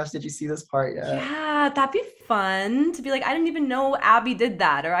like, oh my gosh, did you see this part yet? Yeah, that'd be fun to be like, I didn't even know Abby did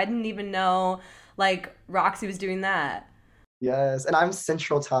that, or I didn't even know like Roxy was doing that. Yes, and I'm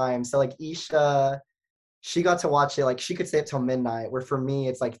Central Time, so like Isha, she got to watch it, like she could stay up till midnight, where for me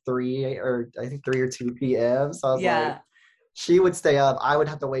it's like 3 or 2 p.m. So I was like, she would stay up, I would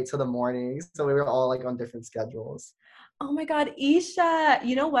have to wait till the morning. So we were all like on different schedules. Oh my God, Isha,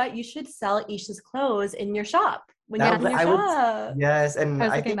 you know what? You should sell Isha's clothes in your shop when you open your shop. Yes, and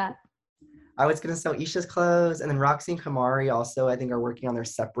I think that. I was going to sell Isha's clothes, and then Roxy and Kamari also, I think, are working on their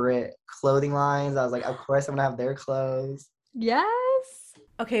separate clothing lines. I was like, of course I'm going to have their clothes. Yes.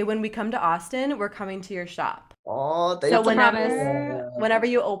 Okay, when we come to Austin, we're coming to your shop. Oh, so whenever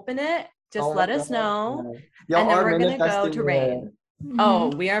you open it, just let us know. And then we're going to go to Rain. Mm-hmm. Oh,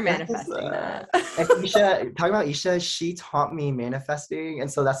 we are manifesting that. And Isha, talking about Isha, she taught me manifesting.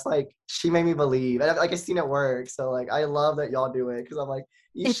 And so that's like, she made me believe. And like, I've seen it work. So like, I love that y'all do it because I'm like,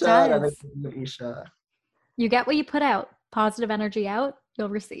 Isha, Isha. You get what you put out. Positive energy out, you'll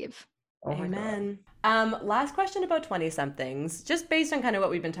receive. Oh Amen. Last question about 20-somethings, just based on kind of what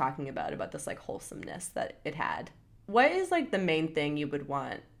we've been talking about this like wholesomeness that it had. What is like the main thing you would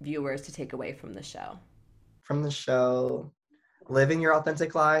want viewers to take away from the show? From the show, living your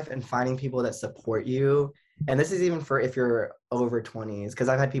authentic life and finding people that support you. And this is even for if you're over 20s, because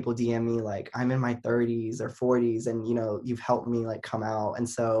I've had people DM me like, I'm in my 30s or 40s and you've helped me like come out. And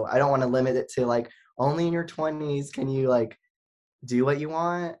so I don't want to limit it to like only in your 20s can you like do what you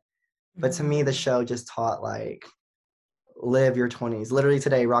want. But to me, the show just taught like live your 20s. Literally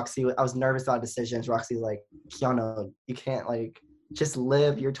today, Roxy, I was nervous about decisions. Roxy's like, Keanu, you can't like just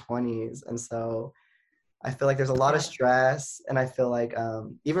live your 20s. And so I feel like there's a lot of stress, and I feel like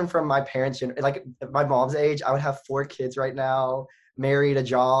even from my parents, like my mom's age, I would have 4 kids right now, married, a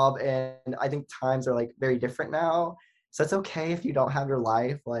job, and I think times are like very different now. So it's okay if you don't have your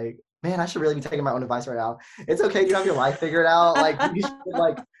life. Like man, I should really be taking my own advice right now. It's okay, you don't have your life figured out. Like you should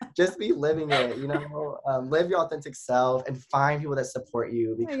like just be living it, you know, live your authentic self and find people that support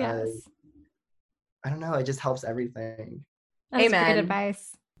you because Yes. I don't know, it just helps everything. That is great Amen.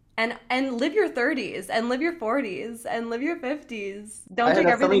 advice. And live your 30s and live your 40s and live your 50s. I Don't had take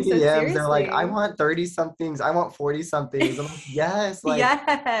so many everything so DMs. They're like, I seriously. want 30 somethings. I want 40 somethings. I'm like, yes, like Yes.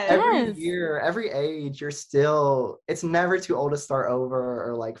 every Yes. year, every age, you're still, it's never too old to start over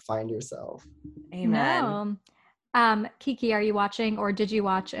or like find yourself. Amen. No. Kiki, are you watching or did you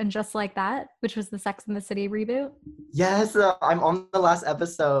watch And Just Like That, which was the Sex and the City reboot? Yes, I'm on the last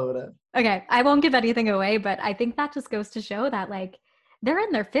episode. Okay, I won't give anything away, but I think that just goes to show that like they're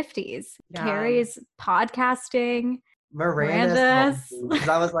in their 50s. Yeah. Carrie's podcasting, Miranda helped Miranda's. me because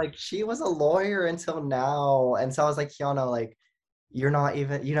I was like, she was a lawyer until now. And so I was like, Kiana, like, you're not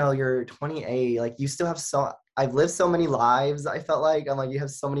even, you know, you're 28. Like, you still have I've lived so many lives. I felt like, I'm like, you have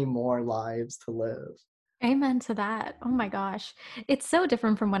so many more lives to live. Amen to that. Oh my gosh. It's so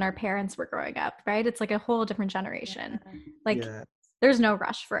different from when our parents were growing up, right? It's like a whole different generation. Like, Yeah. there's no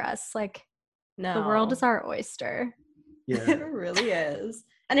rush for us. Like, the world is No. our oyster. Yeah. It really is.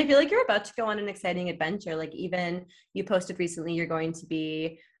 And I feel like you're about to go on an exciting adventure. Like even you posted recently, you're going to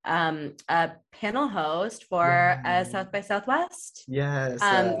be a panel host for a South by Southwest Yes.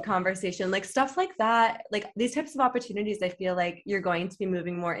 conversation, like stuff like that. Like these types of opportunities, I feel like you're going to be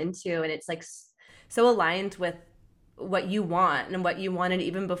moving more into, and it's like so aligned with what you want and what you wanted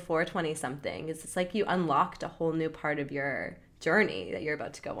even before 20 something. It's like you unlocked a whole new part of your journey that you're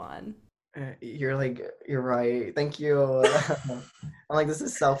about to go on. You're like, you're right. Thank you. I'm like, this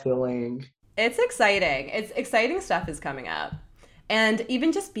is self-healing. It's exciting. It's exciting stuff is coming up. And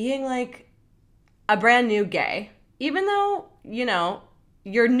even just being like a brand new gay, even though, you know,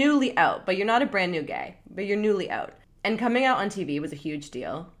 you're newly out, but you're not a brand new gay, but you're newly out. And coming out on TV was a huge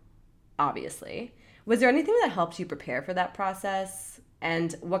deal, obviously. Was there anything that helped you prepare for that process?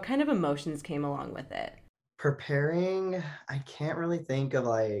 And what kind of emotions came along with it? Preparing, I can't really think of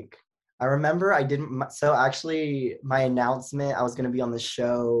like, I remember I didn't, so actually my announcement I was going to be on the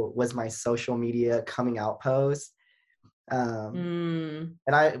show was my social media coming out post. Mm.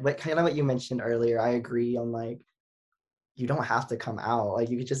 And kind of what you mentioned earlier, I agree on like, you don't have to come out, like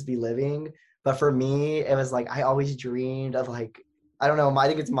you could just be living. But for me, it was like, I always dreamed of like, I don't know, I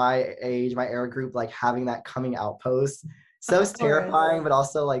think it's my age, my era group, like having that coming out post. So it's Of course. terrifying, but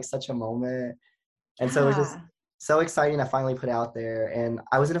also like such a moment. And so it was just Yeah. so exciting to finally put it out there. And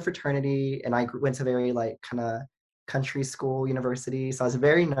I was in a fraternity and I went to very like kind of country school university. So I was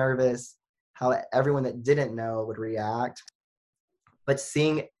very nervous how everyone that didn't know would react. But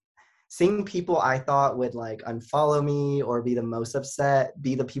seeing people I thought would like unfollow me or be the most upset,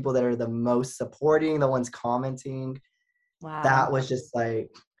 be the people that are the most supporting, the ones commenting, Wow. that was just like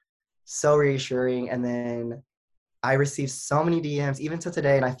so reassuring. And then I received so many DMs, even to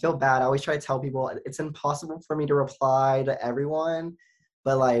today, and I feel bad. I always try to tell people it's impossible for me to reply to everyone,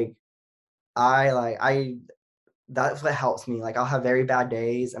 but like I that's what helps me. Like I'll have very bad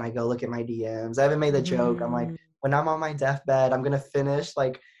days, and I go look at my DMs. I haven't made the joke. I'm like, Mm. when I'm on my deathbed, I'm gonna finish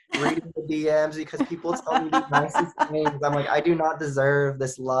like reading the DMs because people tell me the nicest things. I'm like, I do not deserve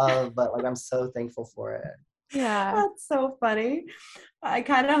this love, but like I'm so thankful for it. Yeah. That's so funny. I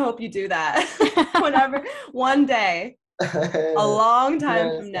kind of hope you do that whenever, one day, a long time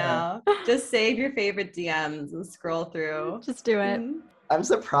Yes, from now, just save your favorite DMs and scroll through. Just do it. I'm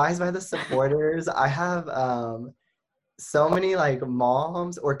surprised by the supporters. I have so many like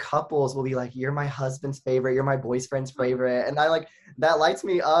moms or couples will be like, you're my husband's favorite, you're my boyfriend's favorite. And I like that lights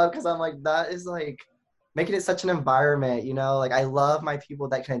me up because I'm like, that is like making it such an environment, you know? Like I love my people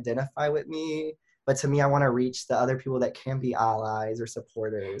that can identify with me. But to me, I want to reach the other people that can be allies or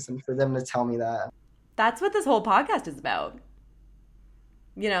supporters and for them to tell me that. That's what this whole podcast is about.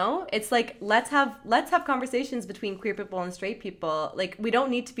 You know, it's like let's have conversations between queer people and straight people. Like we don't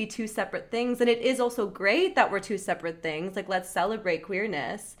need to be two separate things, and it is also great that we're two separate things. Like let's celebrate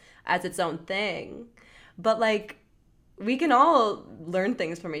queerness as its own thing. But like we can all learn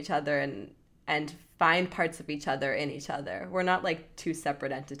things from each other and find parts of each other in each other. We're not like two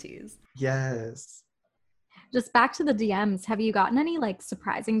separate entities. Yes. Just back to the DMs. Have you gotten any like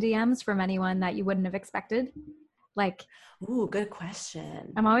surprising DMs from anyone that you wouldn't have expected? Like, Ooh, good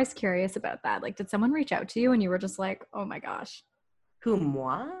question. I'm always curious about that. Like, did someone reach out to you and you were just like, oh my gosh, Who,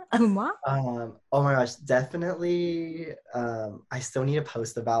 moi? who, moi? Oh my gosh, definitely. I still need to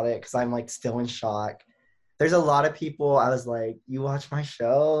post about it because I'm like still in shock. There's a lot of people I was like, you watch my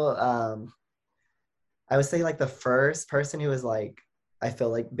show? I would say like the first person who was like I feel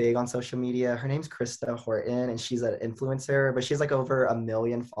like big on social media. Her name's Krista Horton, and she's an influencer, but she's like over 1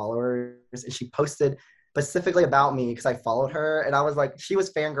 million followers. And she posted specifically about me because I followed her, and I was like, she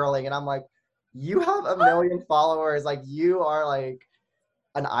was fangirling, and I'm like, you have 1 million followers, like you are like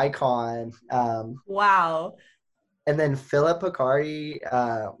an icon. Wow. And then Philip Picardi,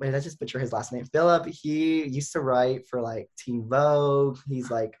 wait, I just butcher his last name. Philip, he used to write for like Teen Vogue. He's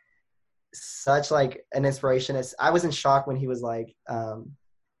like such like an inspiration. I was in shock when he was like,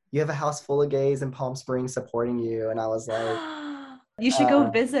 you have a house full of gays in Palm Springs supporting you. And I was like, you should go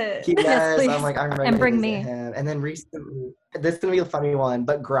visit. Yes, please. I'm like, I'm ready And to bring visit me. him. And then recently, this is gonna be a funny one,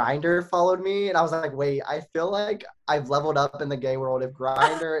 but Grindr followed me, and I was like, wait, I feel like I've leveled up in the gay world if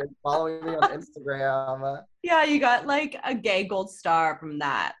Grindr is following me on Instagram. Yeah, you got like a gay gold star from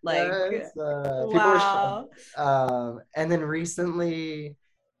that. Like, Yes, people wow. were and then recently,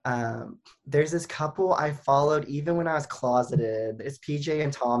 there's this couple I followed even when I was closeted. It's PJ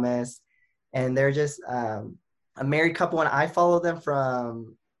and Thomas, and they're just a married couple, and I follow them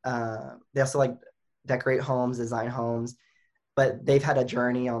from they also like decorate homes, design homes, but they've had a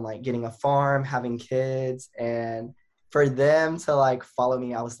journey on like getting a farm, having kids, and for them to like follow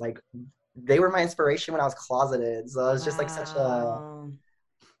me, I was like, they were my inspiration when I was closeted. So it was just like such a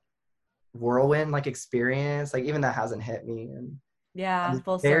whirlwind like experience. Like even that hasn't hit me, and Yeah, I'm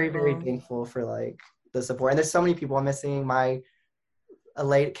full very, very circle. thankful for like the support. And there's so many people I'm missing. A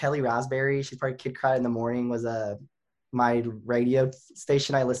late Kelly Raspberry, she's part of Kid Cry in the Morning, was my radio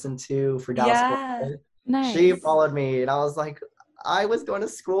station I listened to for Dallas. Yeah. Nice. She followed me, and I was like, I was going to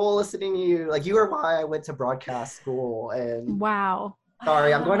school listening to you. Like you were why I went to broadcast school. And Wow.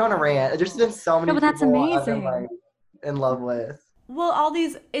 sorry, I'm going on a rant. There's been so many No, but that's people I've been amazing. like in love with. Well,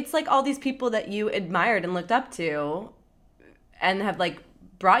 it's like all these people that you admired and looked up to and have like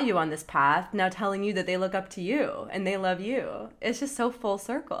brought you on this path now telling you that they look up to you and they love you. It's just so full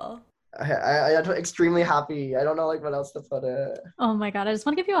circle. I'm extremely happy. I don't know like what else to put it. Oh my God. I just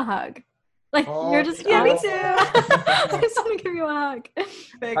want to give you a hug. Like Oh, you're just Yeah, me awesome. too. I just want to give you a hug.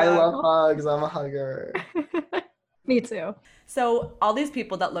 Big I hug. love hugs. I'm a hugger. Me too. So all these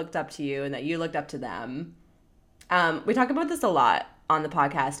people that looked up to you and that you looked up to them, we talk about this a lot on the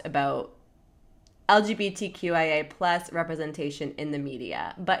podcast about LGBTQIA plus representation in the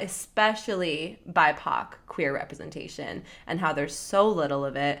media, but especially BIPOC queer representation and how there's so little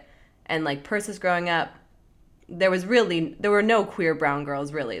of it. And like Persis growing up, there were no queer brown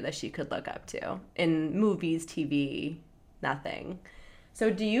girls really that she could look up to in movies, TV, nothing. So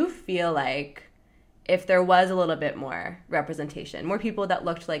do you feel like if there was a little bit more representation, more people that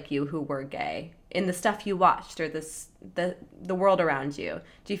looked like you who were gay in the stuff you watched or the world around you,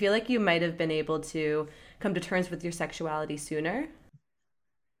 do you feel like you might have been able to come to terms with your sexuality sooner?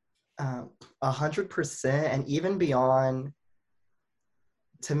 100%, and even beyond.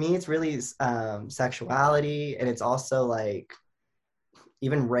 To me, it's really sexuality, and it's also like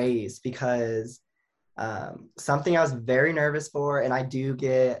even race, because something I was very nervous for, and I don't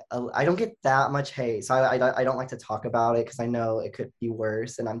get that much hate, so I don't like to talk about it because I know it could be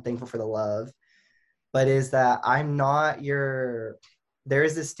worse, and I'm thankful for the love. But is that there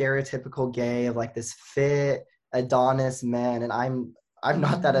is this stereotypical gay of like this fit Adonis man, and I'm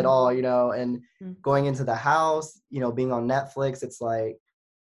not that at all, and going into the house, being on Netflix, it's like,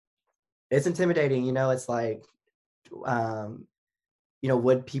 it's intimidating, it's like,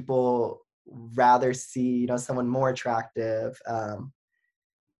 would people rather see, someone more attractive?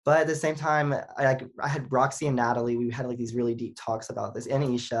 But at the same time, I had Roxy and Natalie, we had like these really deep talks about this, and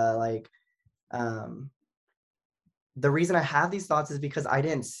Isha, like, the reason I have these thoughts is because I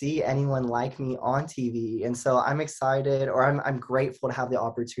didn't see anyone like me on TV. And so I'm excited, or I'm grateful to have the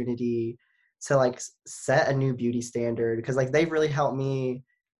opportunity to like set a new beauty standard, because like they've really helped me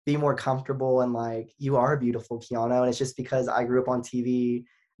be more comfortable, and like, you are beautiful, Kiana. And it's just because I grew up on TV,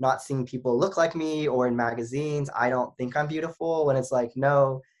 not seeing people look like me, or in magazines, I don't think I'm beautiful, when it's like,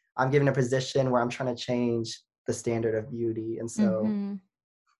 no, I'm given a position where I'm trying to change the standard of beauty. And so,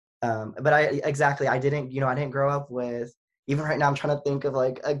 but I didn't grow up with, even right now, I'm trying to think of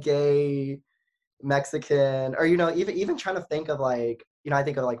like a gay Mexican, or, even trying to think of like, I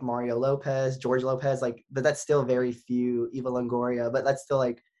think of like Mario Lopez, George Lopez, like, but that's still very few, Eva Longoria, but that's still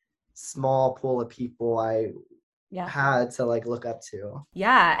like small pool of people I had to like look up to.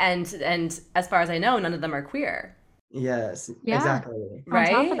 Yeah, and as far as I know, none of them are queer. Yes, Yeah. Exactly.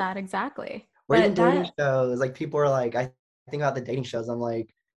 Right? On top of that, exactly. Or even dating shows, like people are like, I think about the dating shows, I'm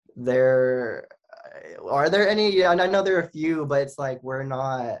like, are there any? Yeah, and I know there are a few, but it's like, we're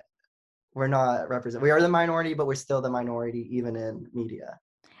not represented. We are the minority, but we're still the minority even in media.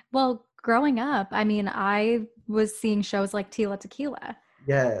 Well, growing up, I mean, I was seeing shows like Tila Tequila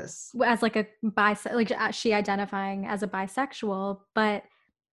Yes. as like a like she identifying as a bisexual, but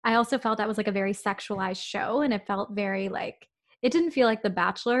I also felt that was like a very sexualized show, and it felt very like it didn't feel like The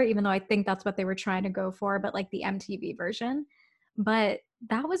Bachelor, even though I think that's what they were trying to go for, but like the MTV version. But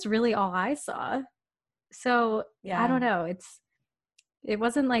that was really all I saw. So I don't know. It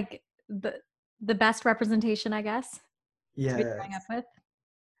wasn't like the best representation, I guess, to be growing up Yes. with.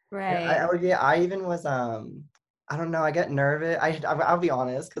 Yeah, Right. I even was I don't know, I get nervous. I'll be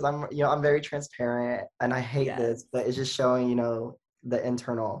honest, because I'm very transparent and I hate Yes. this, but it's just showing, the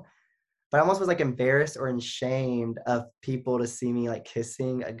internal. But I almost was like embarrassed or ashamed of people to see me like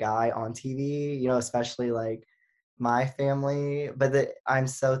kissing a guy on TV, especially like my family. But I'm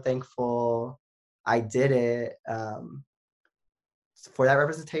so thankful I did it. For that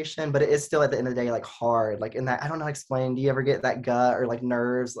representation, but it is still at the end of the day like hard. Like in that, I don't know how to explain. Do you ever get that gut or like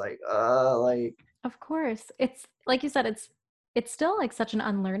nerves? Like Of course. It's like you said, it's still like such an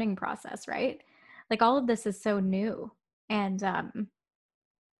unlearning process, right? Like all of this is so new. And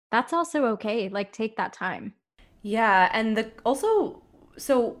that's also okay. Like take that time. Yeah, and the also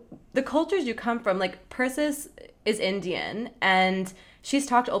so the cultures you come from, like Persis is Indian, and she's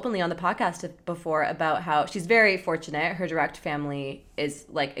talked openly on the podcast before about how she's very fortunate. Her direct family is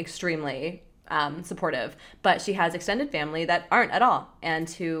like extremely supportive, but she has extended family that aren't at all, and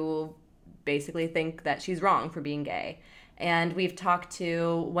who basically think that she's wrong for being gay. And we've talked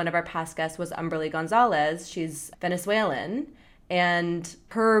to one of our past guests was Umberly Gonzalez. She's Venezuelan, and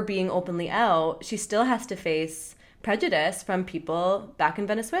her being openly out, she still has to face prejudice from people back in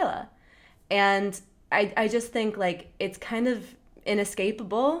Venezuela. And I just think like it's kind of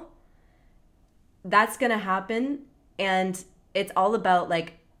inescapable. That's going to happen. And it's all about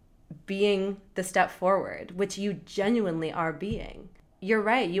like being the step forward, which you genuinely are being. You're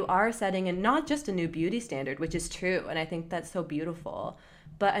right. You are setting and not just a new beauty standard, which is true. And I think that's so beautiful,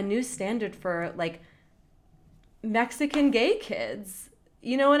 but a new standard for like Mexican gay kids.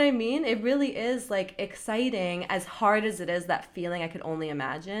 You know what I mean? It really is like exciting, as hard as it is, that feeling I could only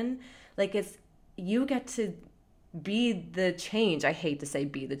imagine. Like it's, you get to be the change. I hate to say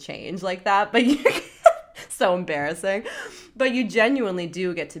be the change like that, but you so embarrassing. But you genuinely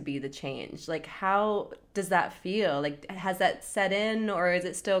do get to be the change. Like how does that feel? Like has that set in, or is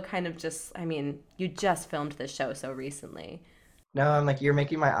it still kind of just, I mean, you just filmed this show so recently. no, I'm like you're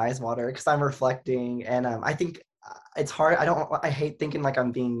making my eyes water because I'm reflecting, and I think it's hard. I hate thinking like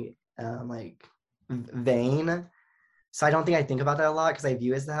I'm being like vain, so I don't think I think about that a lot because I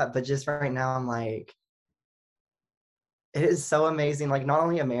view as that. But just right now, I'm like it is so amazing. Like not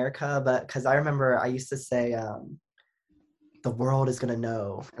only America, but because I remember I used to say the world is gonna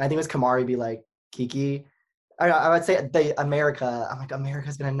know. And I think it was Kamari be like, Kiki. I would say the America. I'm like,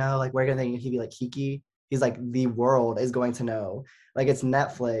 America's gonna know. Like, we're gonna think he'd be like Kiki. He's like, the world is going to know. Like it's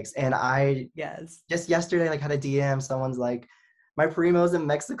Netflix. And I Yes. just yesterday like had a DM. Someone's like, my primos in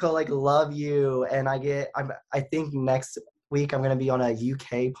Mexico like love you. And I think next week I'm gonna be on a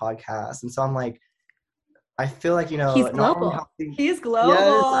UK podcast. And so I'm like, I feel like, He's not only global. helping, He's yes, I'm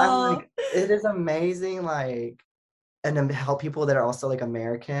global. like, it is amazing. Like, and then help people that are also like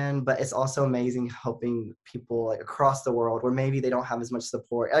American, but it's also amazing helping people like across the world where maybe they don't have as much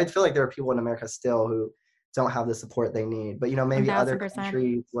support. I feel like there are people in America still who don't have the support they need, but maybe other 1000%.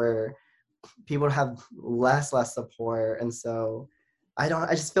 countries where people have less support. And so I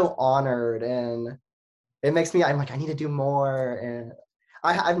just feel honored, and it makes me, I'm like, I need to do more. And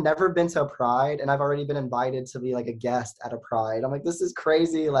I've never been to a Pride, and I've already been invited to be like a guest at a Pride. I'm like, this is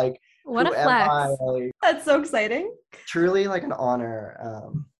crazy. Like, What a who am I? flex. Like, That's so exciting. truly like an honor.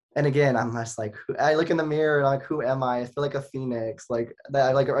 And again, I'm just like, I look in the mirror and I'm like, who am I? I feel like a phoenix, like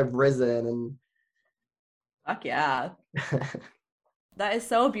that. I've risen, Fuck yeah. and That is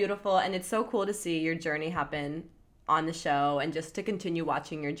so beautiful, and it's so cool to see your journey happen on the show and just to continue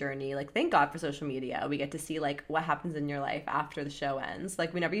watching your journey. Like thank God for social media. We get to see like what happens in your life after the show ends.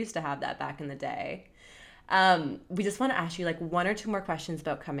 Like we never used to have that back in the day. We just want to ask you like one or two more questions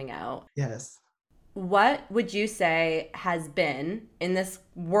about coming out. yes. What would you say has been in this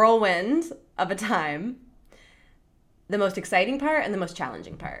whirlwind of a time the most exciting part and the most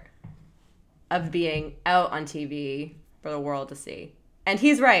challenging part of being out on TV for the world to see? And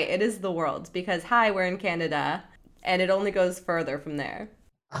he's right, it is the world because hi, we're in Canada and it only goes further from there.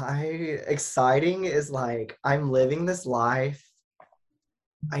 Exciting is like, I'm living this life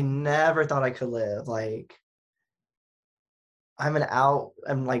I never thought I could live. Like,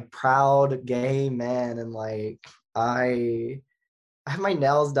 I'm like proud gay man, and like, I I have my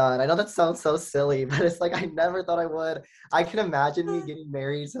nails done. I know that sounds so silly, but it's like I never thought I would. I can imagine me getting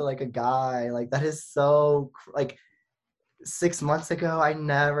married to like a guy. Like that is so like 6 months ago, I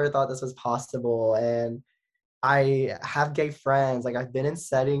never thought this was possible. And I have gay friends. Like I've been in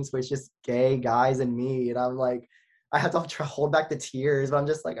settings where it's just gay guys and me, and I'm like, I have to hold back the tears, but I'm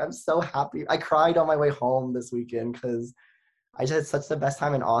just like, I'm so happy. I cried on my way home this weekend because I just had such the best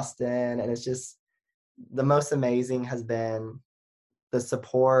time in Austin, and it's just the most amazing has been the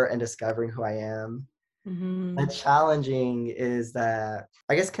support and discovering who I am. Mm-hmm. And challenging is that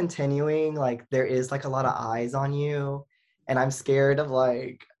I guess continuing, like there is like a lot of eyes on you, and I'm scared of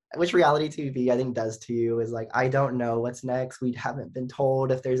like which reality TV I think does to you is like I don't know what's next. We haven't been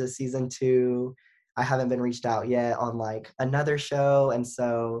told if there's a season 2. I haven't been reached out yet on like another show, and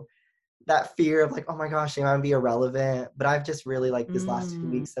so that fear of like, oh my gosh, am I gonna be irrelevant? But I've just really like these last 2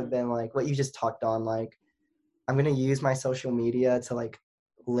 weeks have been like what you just talked on, like I'm gonna use my social media to like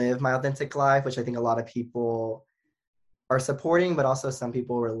live my authentic life, which I think a lot of people are supporting, but also some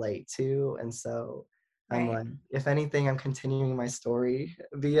people relate to. And so I'm Right. like, if anything, I'm continuing my story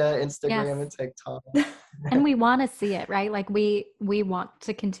via Instagram Yes. and TikTok. And we want to see it, right? Like we want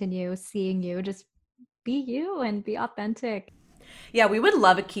to continue seeing you just be you and be authentic. Yeah, we would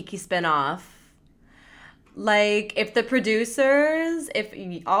love a Kiki spinoff. Like if the producers, if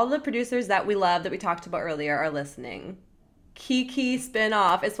all the producers that we love that we talked about earlier are listening, Kiki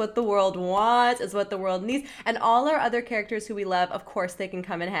spinoff is what the world wants, is what the world needs. And all our other characters who we love, of course they can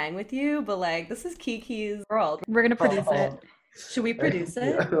come and hang with you, but like this is Kiki's world. We're gonna produce it. Should we produce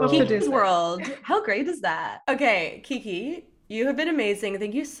it? We'll Kiki's produce it. world. How great is that? Okay, Kiki, you have been amazing.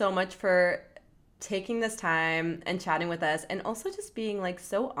 Thank you so much for taking this time and chatting with us, and also just being like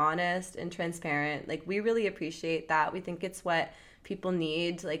so honest and transparent. Like we really appreciate that. We think it's what people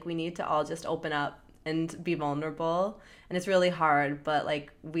need. Like we need to all just open up and be vulnerable, and it's really hard, but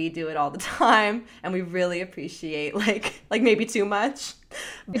like we do it all the time, and we really appreciate like maybe too much.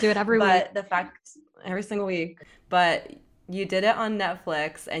 We do it every week. But the fact every single week, but you did it on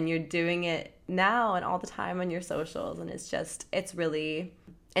Netflix and you're doing it now and all the time on your socials, and it's really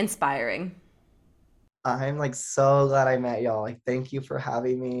inspiring. I'm like so glad I met y'all. Like, thank you for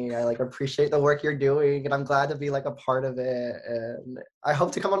having me. I like appreciate the work you're doing, and I'm glad to be like a part of it. And I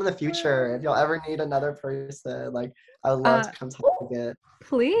hope to come on in the future. If y'all ever need another person, like I would love to come talk again.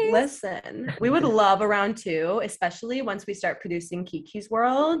 Please. Listen, we would love a round 2, especially once we start producing Kiki's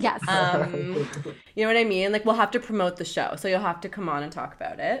World. Yes. You know what I mean? Like we'll have to promote the show, so you'll have to come on and talk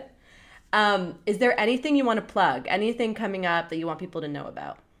about it. Is there anything you want to plug? Anything coming up that you want people to know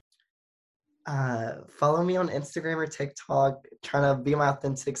about? Follow me on Instagram or TikTok, trying to be my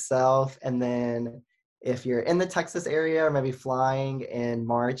authentic self. And then if you're in the Texas area or maybe flying in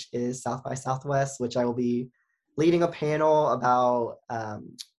March is South by Southwest, which I will be leading a panel about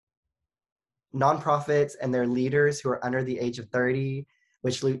nonprofits and their leaders who are under the age of 30,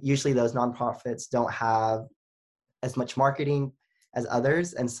 which usually those nonprofits don't have as much marketing as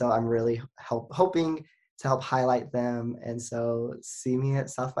others. And so I'm really hoping to help highlight them. And so see me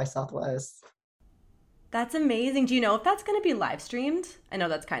at South by Southwest. That's amazing. Do you know if that's going to be live streamed? I know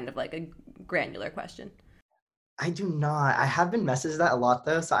that's kind of like a granular question. I do not. I have been messaged that a lot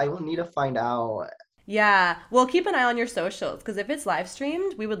though, so I will need to find out. Yeah, we'll keep an eye on your socials, because if it's live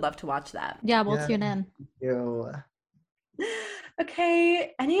streamed, we would love to watch that. Yeah, we'll tune in. Thank you.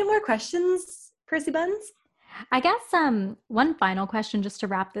 Okay, any more questions, Percy Buns? I guess one final question just to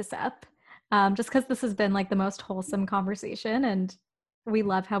wrap this up. Just because this has been like the most wholesome conversation and we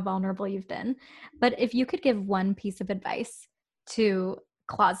love how vulnerable you've been. But if you could give one piece of advice to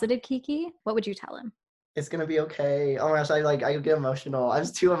closeted Kiki, what would you tell him? It's gonna be okay. Oh my gosh, I get emotional. I'm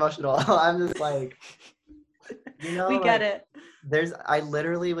just too emotional. I'm just like, we like, get it. I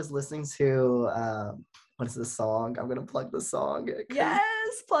literally was listening to what is the song? I'm gonna plug the song. Yes,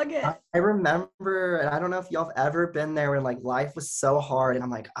 plug it. I remember, and I don't know if y'all have ever been there when like life was so hard and I'm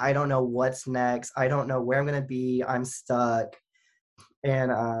like, I don't know what's next. I don't know where I'm gonna be. I'm stuck.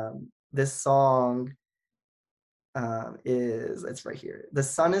 And this song it's right here. The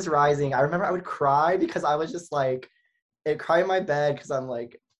sun is rising. I remember I would cry because I was just like, I'd cry in my bed because I'm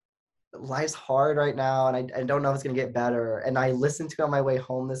like, life's hard right now and I don't know if it's gonna get better. And I listened to it on my way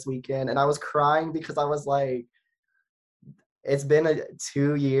home this weekend and I was crying because I was like, it's been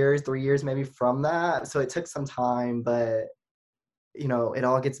 2 years, 3 years maybe from that. So it took some time, but it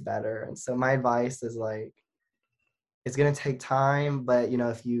all gets better. And so my advice is like, it's gonna take time, but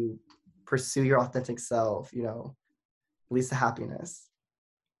if you pursue your authentic self, leads to happiness.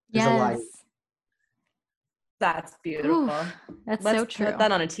 There's a light. That's beautiful. That's so true. Put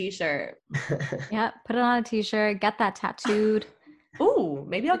that on a t-shirt. Yeah, put it on a t-shirt, get that tattooed. Ooh,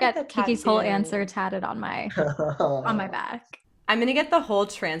 maybe I'll get that Kiki's whole tattoo. answer tatted on my back. I'm gonna get the whole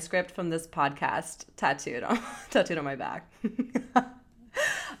transcript from this podcast tattooed on my back.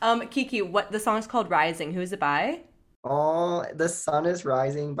 Kiki, what the song's called Rising. Who's it by? Oh, The Sun is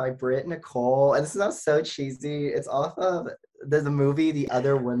Rising by Britt Nicole. And this sounds so cheesy. It's off of the movie The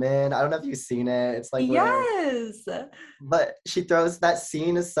Other Women. I don't know if you've seen it. It's like Yes. but she throws that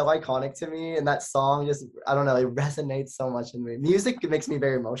scene is so iconic to me, and that song just I don't know, it resonates so much in me. Music makes me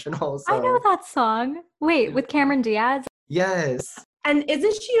very emotional. So I know that song. Wait, with Cameron Diaz? yes. And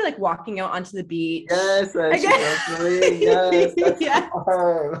isn't she like walking out onto the beach? Yes, yes, that's Yeah.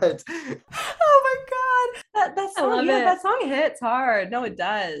 her. But Oh my God. That song, love it. that song hits hard. No, it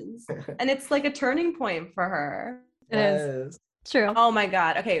does. And it's like a turning point for her. It is. True. Oh my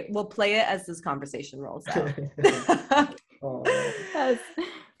God. Okay, we'll play it as this conversation rolls out. Oh. Yes.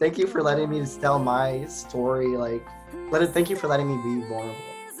 Thank you for letting me tell my story. Like, thank you for letting me be vulnerable.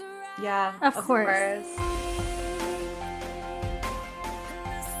 Yeah, Of course.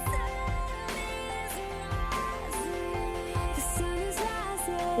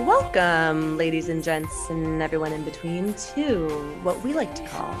 Welcome, ladies and gents, and everyone in between, to what we like to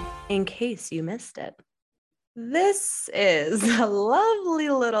call In Case You Missed It. This is a lovely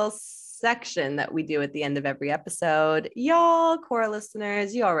little section that we do at the end of every episode. Y'all, core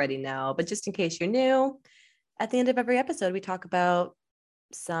listeners, you already know, but just in case you're new, at the end of every episode, we talk about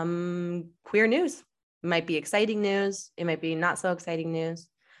some queer news. It might be exciting news. It might be not so exciting news.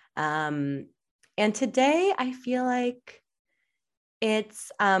 And today I feel like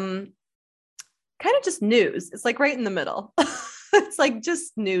it's kind of just news. It's like right in the middle. It's like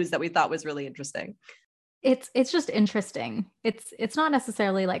just news that we thought was really interesting. It's just interesting. It's not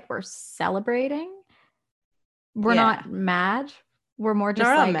necessarily like we're celebrating. We're not mad. We're more just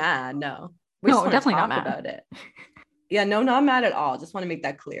we're like not mad. No, we no, just wanna definitely not talk mad about it. Yeah, no, not mad at all. Just want to make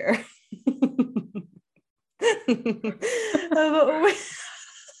that clear.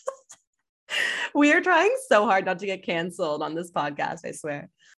 We are trying so hard not to get canceled on this podcast, I swear.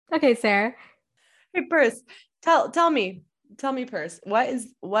 Okay, Sarah. Hey, Purse, tell me, Purse, what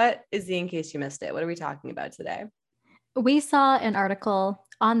is the In Case You Missed It? What are we talking about today? We saw an article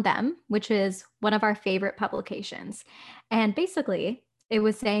on Them, which is one of our favorite publications. And basically, it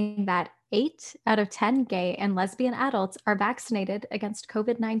was saying that 8 out of 10 gay and lesbian adults are vaccinated against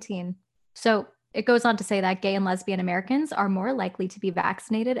COVID-19. So it goes on to say that gay and lesbian Americans are more likely to be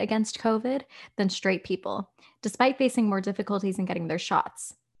vaccinated against COVID than straight people, despite facing more difficulties in getting their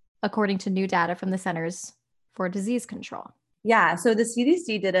shots, according to new data from the Centers for Disease Control. Yeah, so the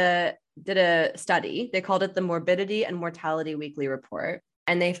CDC did a study. They called it the Morbidity and Mortality Weekly Report,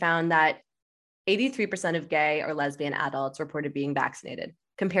 and they found that 83% of gay or lesbian adults reported being vaccinated,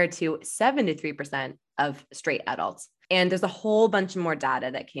 compared to 73% of straight adults. And there's a whole bunch more data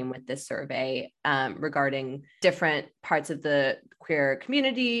that came with this survey regarding different parts of the queer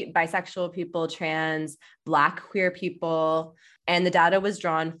community, bisexual people, trans, Black queer people. And the data was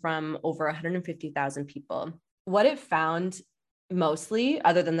drawn from over 150,000 people. What it found mostly,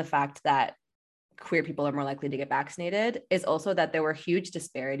 other than the fact that queer people are more likely to get vaccinated, is also that there were huge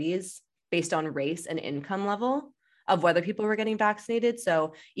disparities based on race and income level of whether people were getting vaccinated.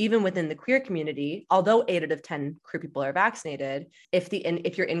 So even within the queer community, although 8 out of 10 queer people are vaccinated,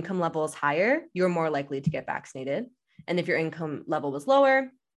 if your income level is higher, you're more likely to get vaccinated. And if your income level was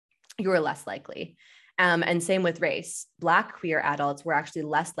lower, you were less likely. And same with race. Black queer adults were actually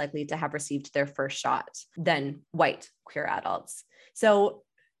less likely to have received their first shot than white queer adults. So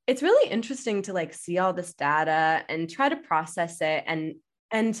it's really interesting to like see all this data and try to process it. And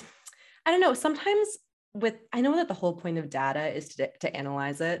I don't know, sometimes I know that the whole point of data is to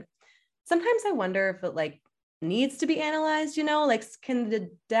analyze it. Sometimes I wonder if it like needs to be analyzed, like can the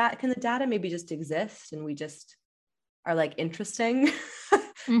data maybe just exist and we just are like interesting,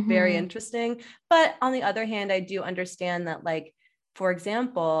 very interesting. But on the other hand, I do understand that like, for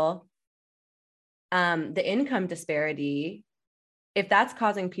example, the income disparity, if that's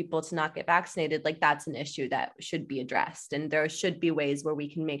causing people to not get vaccinated, like that's an issue that should be addressed. And there should be ways where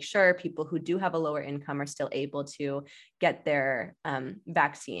we can make sure people who do have a lower income are still able to get their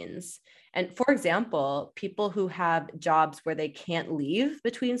vaccines. And for example, people who have jobs where they can't leave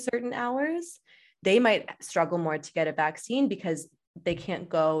between certain hours, they might struggle more to get a vaccine because they can't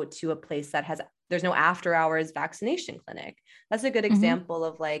go to a place that there's no after hours vaccination clinic. That's a good example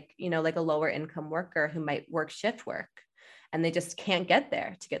of like, like a lower income worker who might work shift work and they just can't get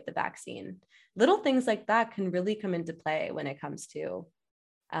there to get the vaccine. Little things like that can really come into play when it comes to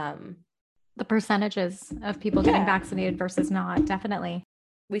the percentages of people getting vaccinated versus not. Definitely.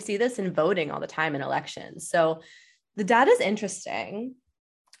 We see this in voting all the time in elections. So The data is interesting.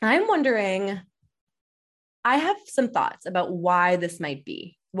 I'm wondering, I have some thoughts about why this might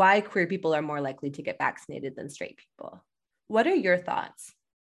be, why queer people are more likely to get vaccinated than straight people. What are your thoughts?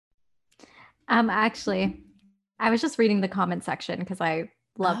 Actually, I was just reading the comment section because I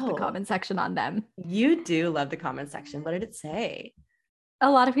love the Oh, comment section on them. you do love the comment section. What did it say? A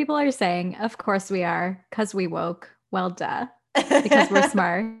lot of people are saying, of course we are, because we woke. Well, duh. Because we're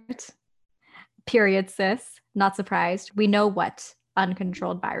smart. Period, sis. Not surprised. We know what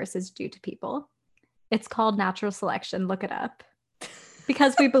uncontrolled viruses do to people. It's called natural selection. Look it up.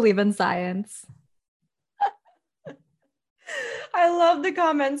 Because we believe in science. I love the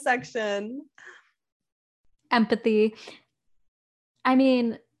comment section. Empathy. I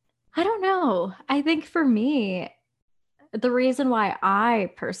mean, I don't know. I think for me, the reason why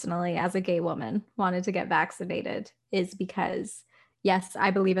I personally, as a gay woman, wanted to get vaccinated is because, yes,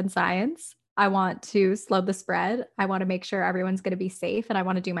 I believe in science. I want to slow the spread. I want to make sure everyone's going to be safe, and I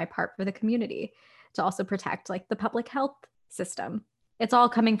want to do my part for the community to also protect like the public health system. It's all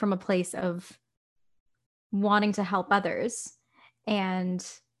coming from a place of wanting to help others and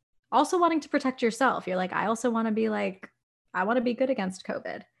also wanting to protect yourself. You're like, I also want to be like, I want to be good against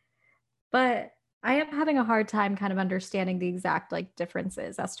COVID. But I am having a hard time kind of understanding the exact like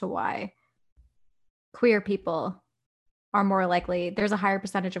differences as to why queer people are more likely, there's a higher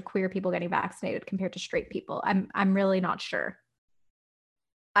percentage of queer people getting vaccinated compared to straight people. I'm really not sure.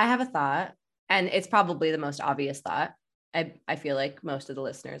 I have a thought, and it's probably the most obvious thought. I feel like most of the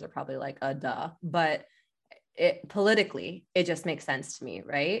listeners are probably like, duh. But politically, it just makes sense to me,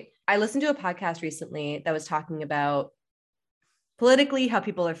 right? I listened to a podcast recently that was talking about politically how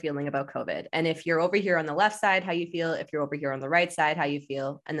people are feeling about COVID. And if you're over here on the left side, how you feel, if you're over here on the right side, how you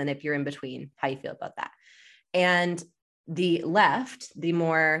feel, and then if you're in between, how you feel about that. And the left, the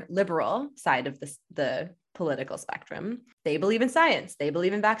more liberal side of the political spectrum, they believe in science, they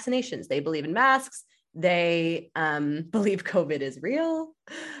believe in vaccinations, they believe in masks, they believe COVID is real.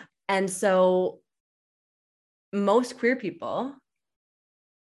 And so most queer people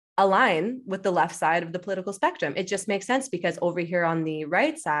align with the left side of the political spectrum. It just makes sense because over here on the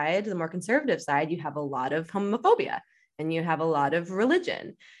right side, the more conservative side, you have a lot of homophobia and you have a lot of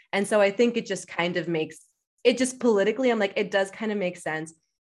religion. And so I think it just kind of makes it just politically, I'm like, it does kind of make sense.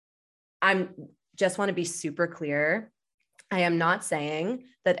 I'm just want to be super clear. I am not saying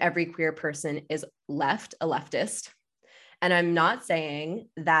that every queer person is a leftist. And I'm not saying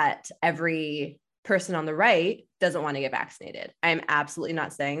that every person on the right doesn't want to get vaccinated. I'm absolutely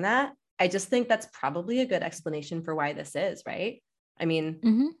not saying that. I just think that's probably a good explanation for why this is, right? I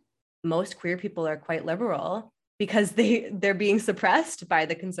mean, most queer people are quite liberal because they're being suppressed by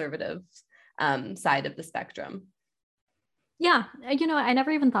the conservative side of the spectrum. Yeah. You know, I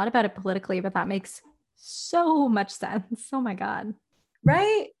never even thought about it politically, but that makes so much sense. Oh my God.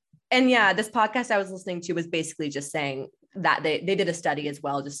 Right. And yeah, this podcast I was listening to was basically just saying that they did a study as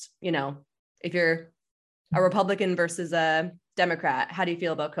well. Just, you know, if you're a Republican versus a Democrat, how do you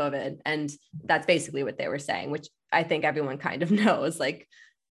feel about COVID? And that's basically what they were saying, which I think everyone kind of knows. Like,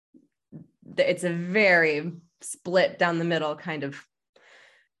 it's a very split down the middle kind of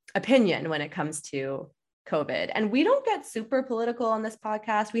opinion when it comes to COVID. And we don't get super political on this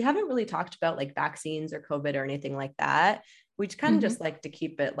podcast. We haven't really talked about like vaccines or COVID or anything like that. We just kind of just like to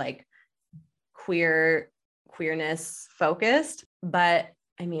keep it like queerness focused. But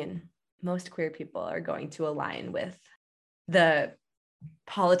I mean, most queer people are going to align with the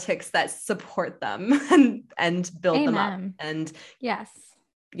politics that support them and build them up. And yes,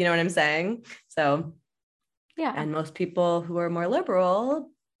 you know what I'm saying? So yeah. And most people who are more liberal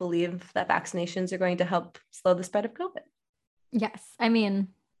believe that vaccinations are going to help slow the spread of COVID. Yes. I mean,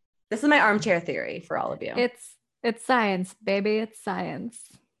 this is my armchair theory for all of you. It's science, baby. It's science.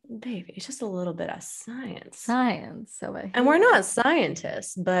 Baby, it's just a little bit of science. Science. And we're not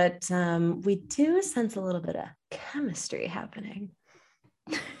scientists, but we do sense a little bit of chemistry happening.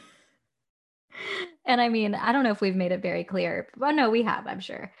 And I mean, I don't know if we've made it very clear. Well, no, we have, I'm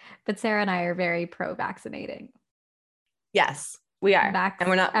sure. But Sarah and I are very pro-vaccinating. Yes, we are. And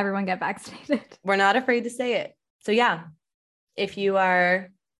we're not. Everyone get vaccinated. We're not afraid to say it. So yeah, if you are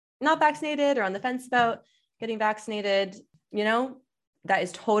not vaccinated or on the fence about getting vaccinated, you know, that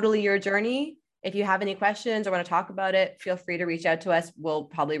is totally your journey. If you have any questions or want to talk about it, feel free to reach out to us. We'll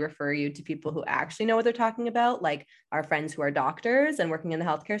probably refer you to people who actually know what they're talking about, like our friends who are doctors and working in the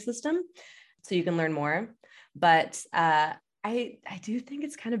healthcare system, so you can learn more. But I do think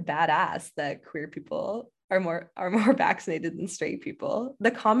it's kind of badass that queer people are more vaccinated than straight people.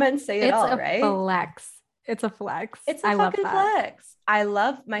 The comments say it all, right? It's a flex. It's a fucking flex. I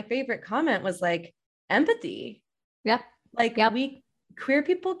love, my favorite comment was like, empathy. Yep. Like Yep. we queer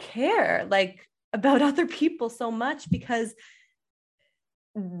people care like about other people so much because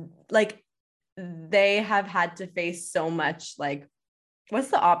like they have had to face so much like what's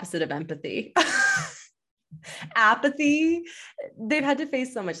the opposite of empathy? Apathy. They've had to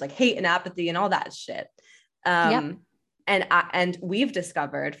face so much like hate and apathy and all that shit. Yep. And we've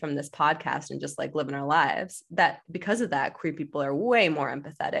discovered from this podcast and just like living our lives that because of that, queer people are way more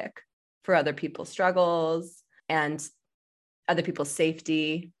empathetic for other people's struggles and other people's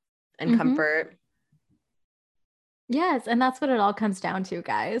safety and comfort. Yes, and that's what it all comes down to,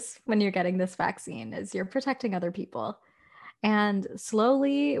 guys, when you're getting this vaccine is you're protecting other people. And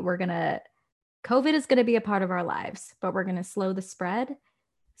slowly COVID is going to be a part of our lives, but we're going to slow the spread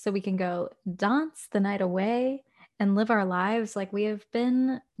so we can go dance the night away and live our lives like we have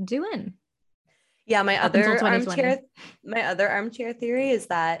been doing. Yeah, my other armchair theory is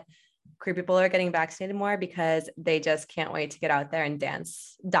that queer people are getting vaccinated more because they just can't wait to get out there and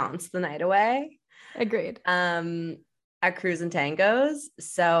dance the night away. Agreed. At Cruise and Tangos.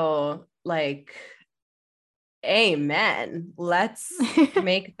 So like, amen. Let's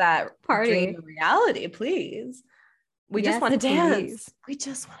make that party dream a reality, please. We just want to dance. We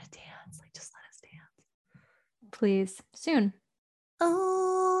just want to dance. Like, just let us dance. Please. Soon.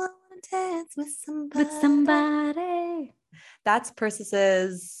 Oh, I want to dance with somebody. That's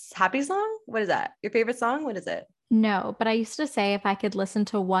Persis' happy song. What is that? Your favorite song? What is it? No, but I used to say if I could listen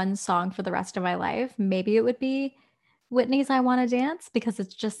to one song for the rest of my life, maybe it would be Whitney's I Want to Dance, because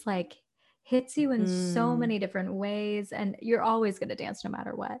it's just like hits you in so many different ways and you're always going to dance no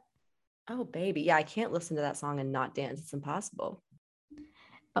matter what. Oh, baby. Yeah, I can't listen to that song and not dance. It's impossible.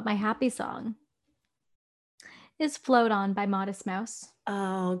 But my happy song is Float On by Modest Mouse.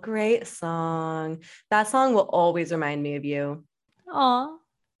 Oh, great song. That song will always remind me of you. Aw.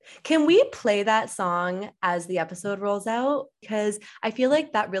 Can we play that song as the episode rolls out? Because I feel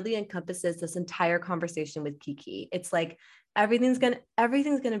like that really encompasses this entire conversation with Kiki. It's like everything's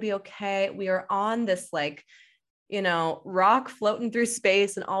gonna be okay. We are on this like, rock floating through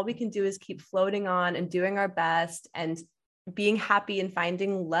space, and all we can do is keep floating on and doing our best and being happy and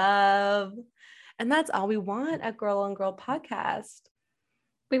finding love. And that's all we want at Girl on Girl Podcast.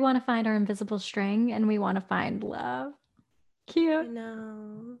 We want to find our invisible string and we want to find love. Cute. I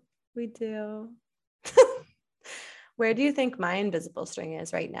know, we do. Where do you think my invisible string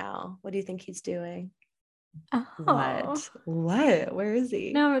is right now? What do you think he's doing? Oh. What? Where is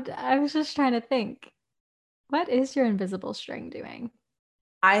he? No, I was just trying to think. What is your invisible string doing?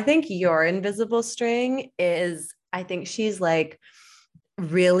 I think your invisible string is, I think she's like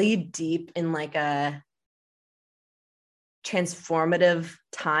really deep in like a transformative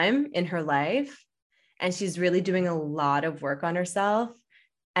time in her life. And she's really doing a lot of work on herself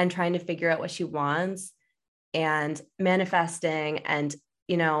and trying to figure out what she wants and manifesting and,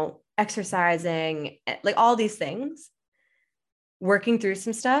 exercising, like all these things, working through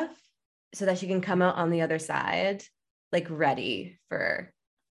some stuff so that she can come out on the other side, like ready for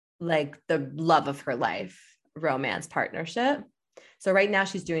like the love of her life, romance, partnership. So right now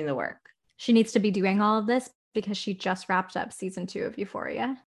she's doing the work. She needs to be doing all of this because she just wrapped up season 2 of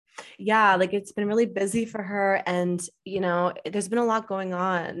Euphoria. Yeah, like it's been really busy for her, and there's been a lot going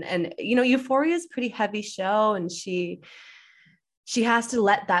on, and Euphoria is a pretty heavy show, and she has to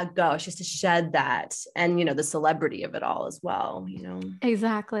let that go. She has to shed that, and the celebrity of it all as well.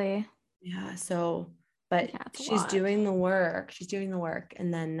 Exactly. Yeah. So, but she's doing the work.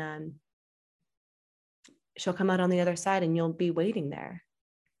 And then she'll come out on the other side, and you'll be waiting there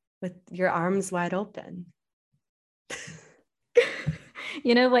with your arms wide open.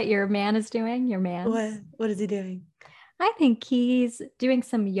 You know what your man is doing? Your man. What is he doing? I think he's doing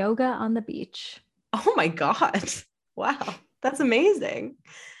some yoga on the beach. Oh my God. Wow. That's amazing.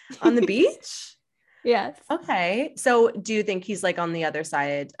 On the beach? Yes. Okay. So do you think he's like on the other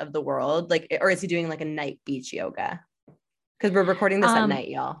side of the world? Like, or is he doing like a night beach yoga? Because we're recording this at night,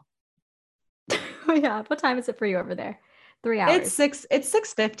 y'all. Oh yeah. What time is it for you over there? 3 hours. It's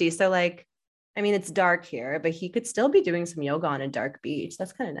 6:50. So like, I mean, it's dark here, but he could still be doing some yoga on a dark beach.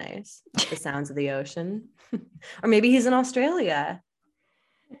 That's kind of nice. The sounds of the ocean. Or maybe he's in Australia.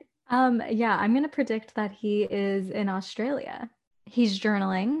 Yeah, I'm going to predict that he is in Australia. He's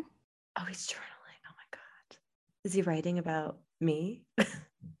journaling. Oh, he's journaling. Oh my God. Is he writing about me?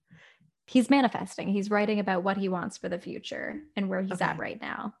 He's manifesting. He's writing about what he wants for the future and where he's at right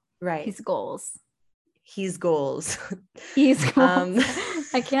now. Right. His goals. He's goals.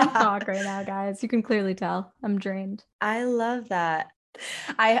 I can't talk right now, guys. You can clearly tell I'm drained. I love that.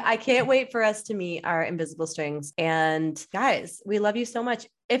 I can't wait for us to meet our invisible strings. And guys, we love you so much.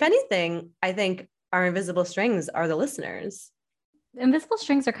 If anything, I think our invisible strings are the listeners. Invisible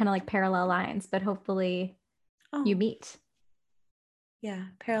strings are kind of like parallel lines, but hopefully you meet. Yeah,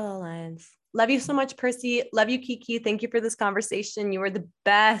 parallel lines. Love you so much, Percy. Love you, Kiki. Thank you for this conversation. You were the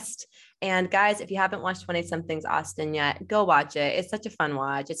best. And guys, if you haven't watched 20 Somethings Austin yet, go watch it. It's such a fun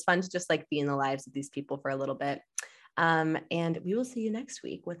watch. It's fun to just like be in the lives of these people for a little bit. And we will see you next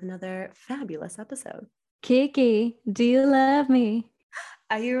week with another fabulous episode. Kiki, do you love me?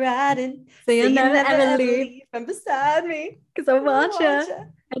 Are you riding? So you'll never ever leave from beside me. Because I want you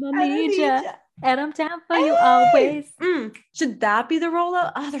and I need you. And I'm down for you always. Should that be the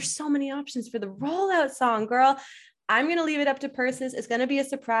rollout? Oh, there's so many options for the rollout song, girl. I'm going to leave it up to Persis. It's going to be a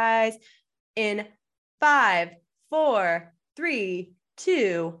surprise in 5, 4, 3,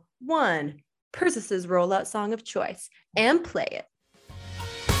 2, 1. Persis's rollout song of choice, and play it.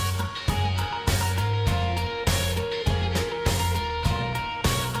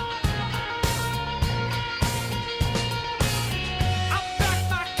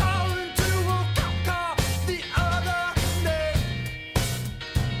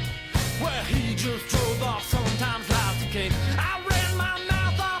 Just drove off.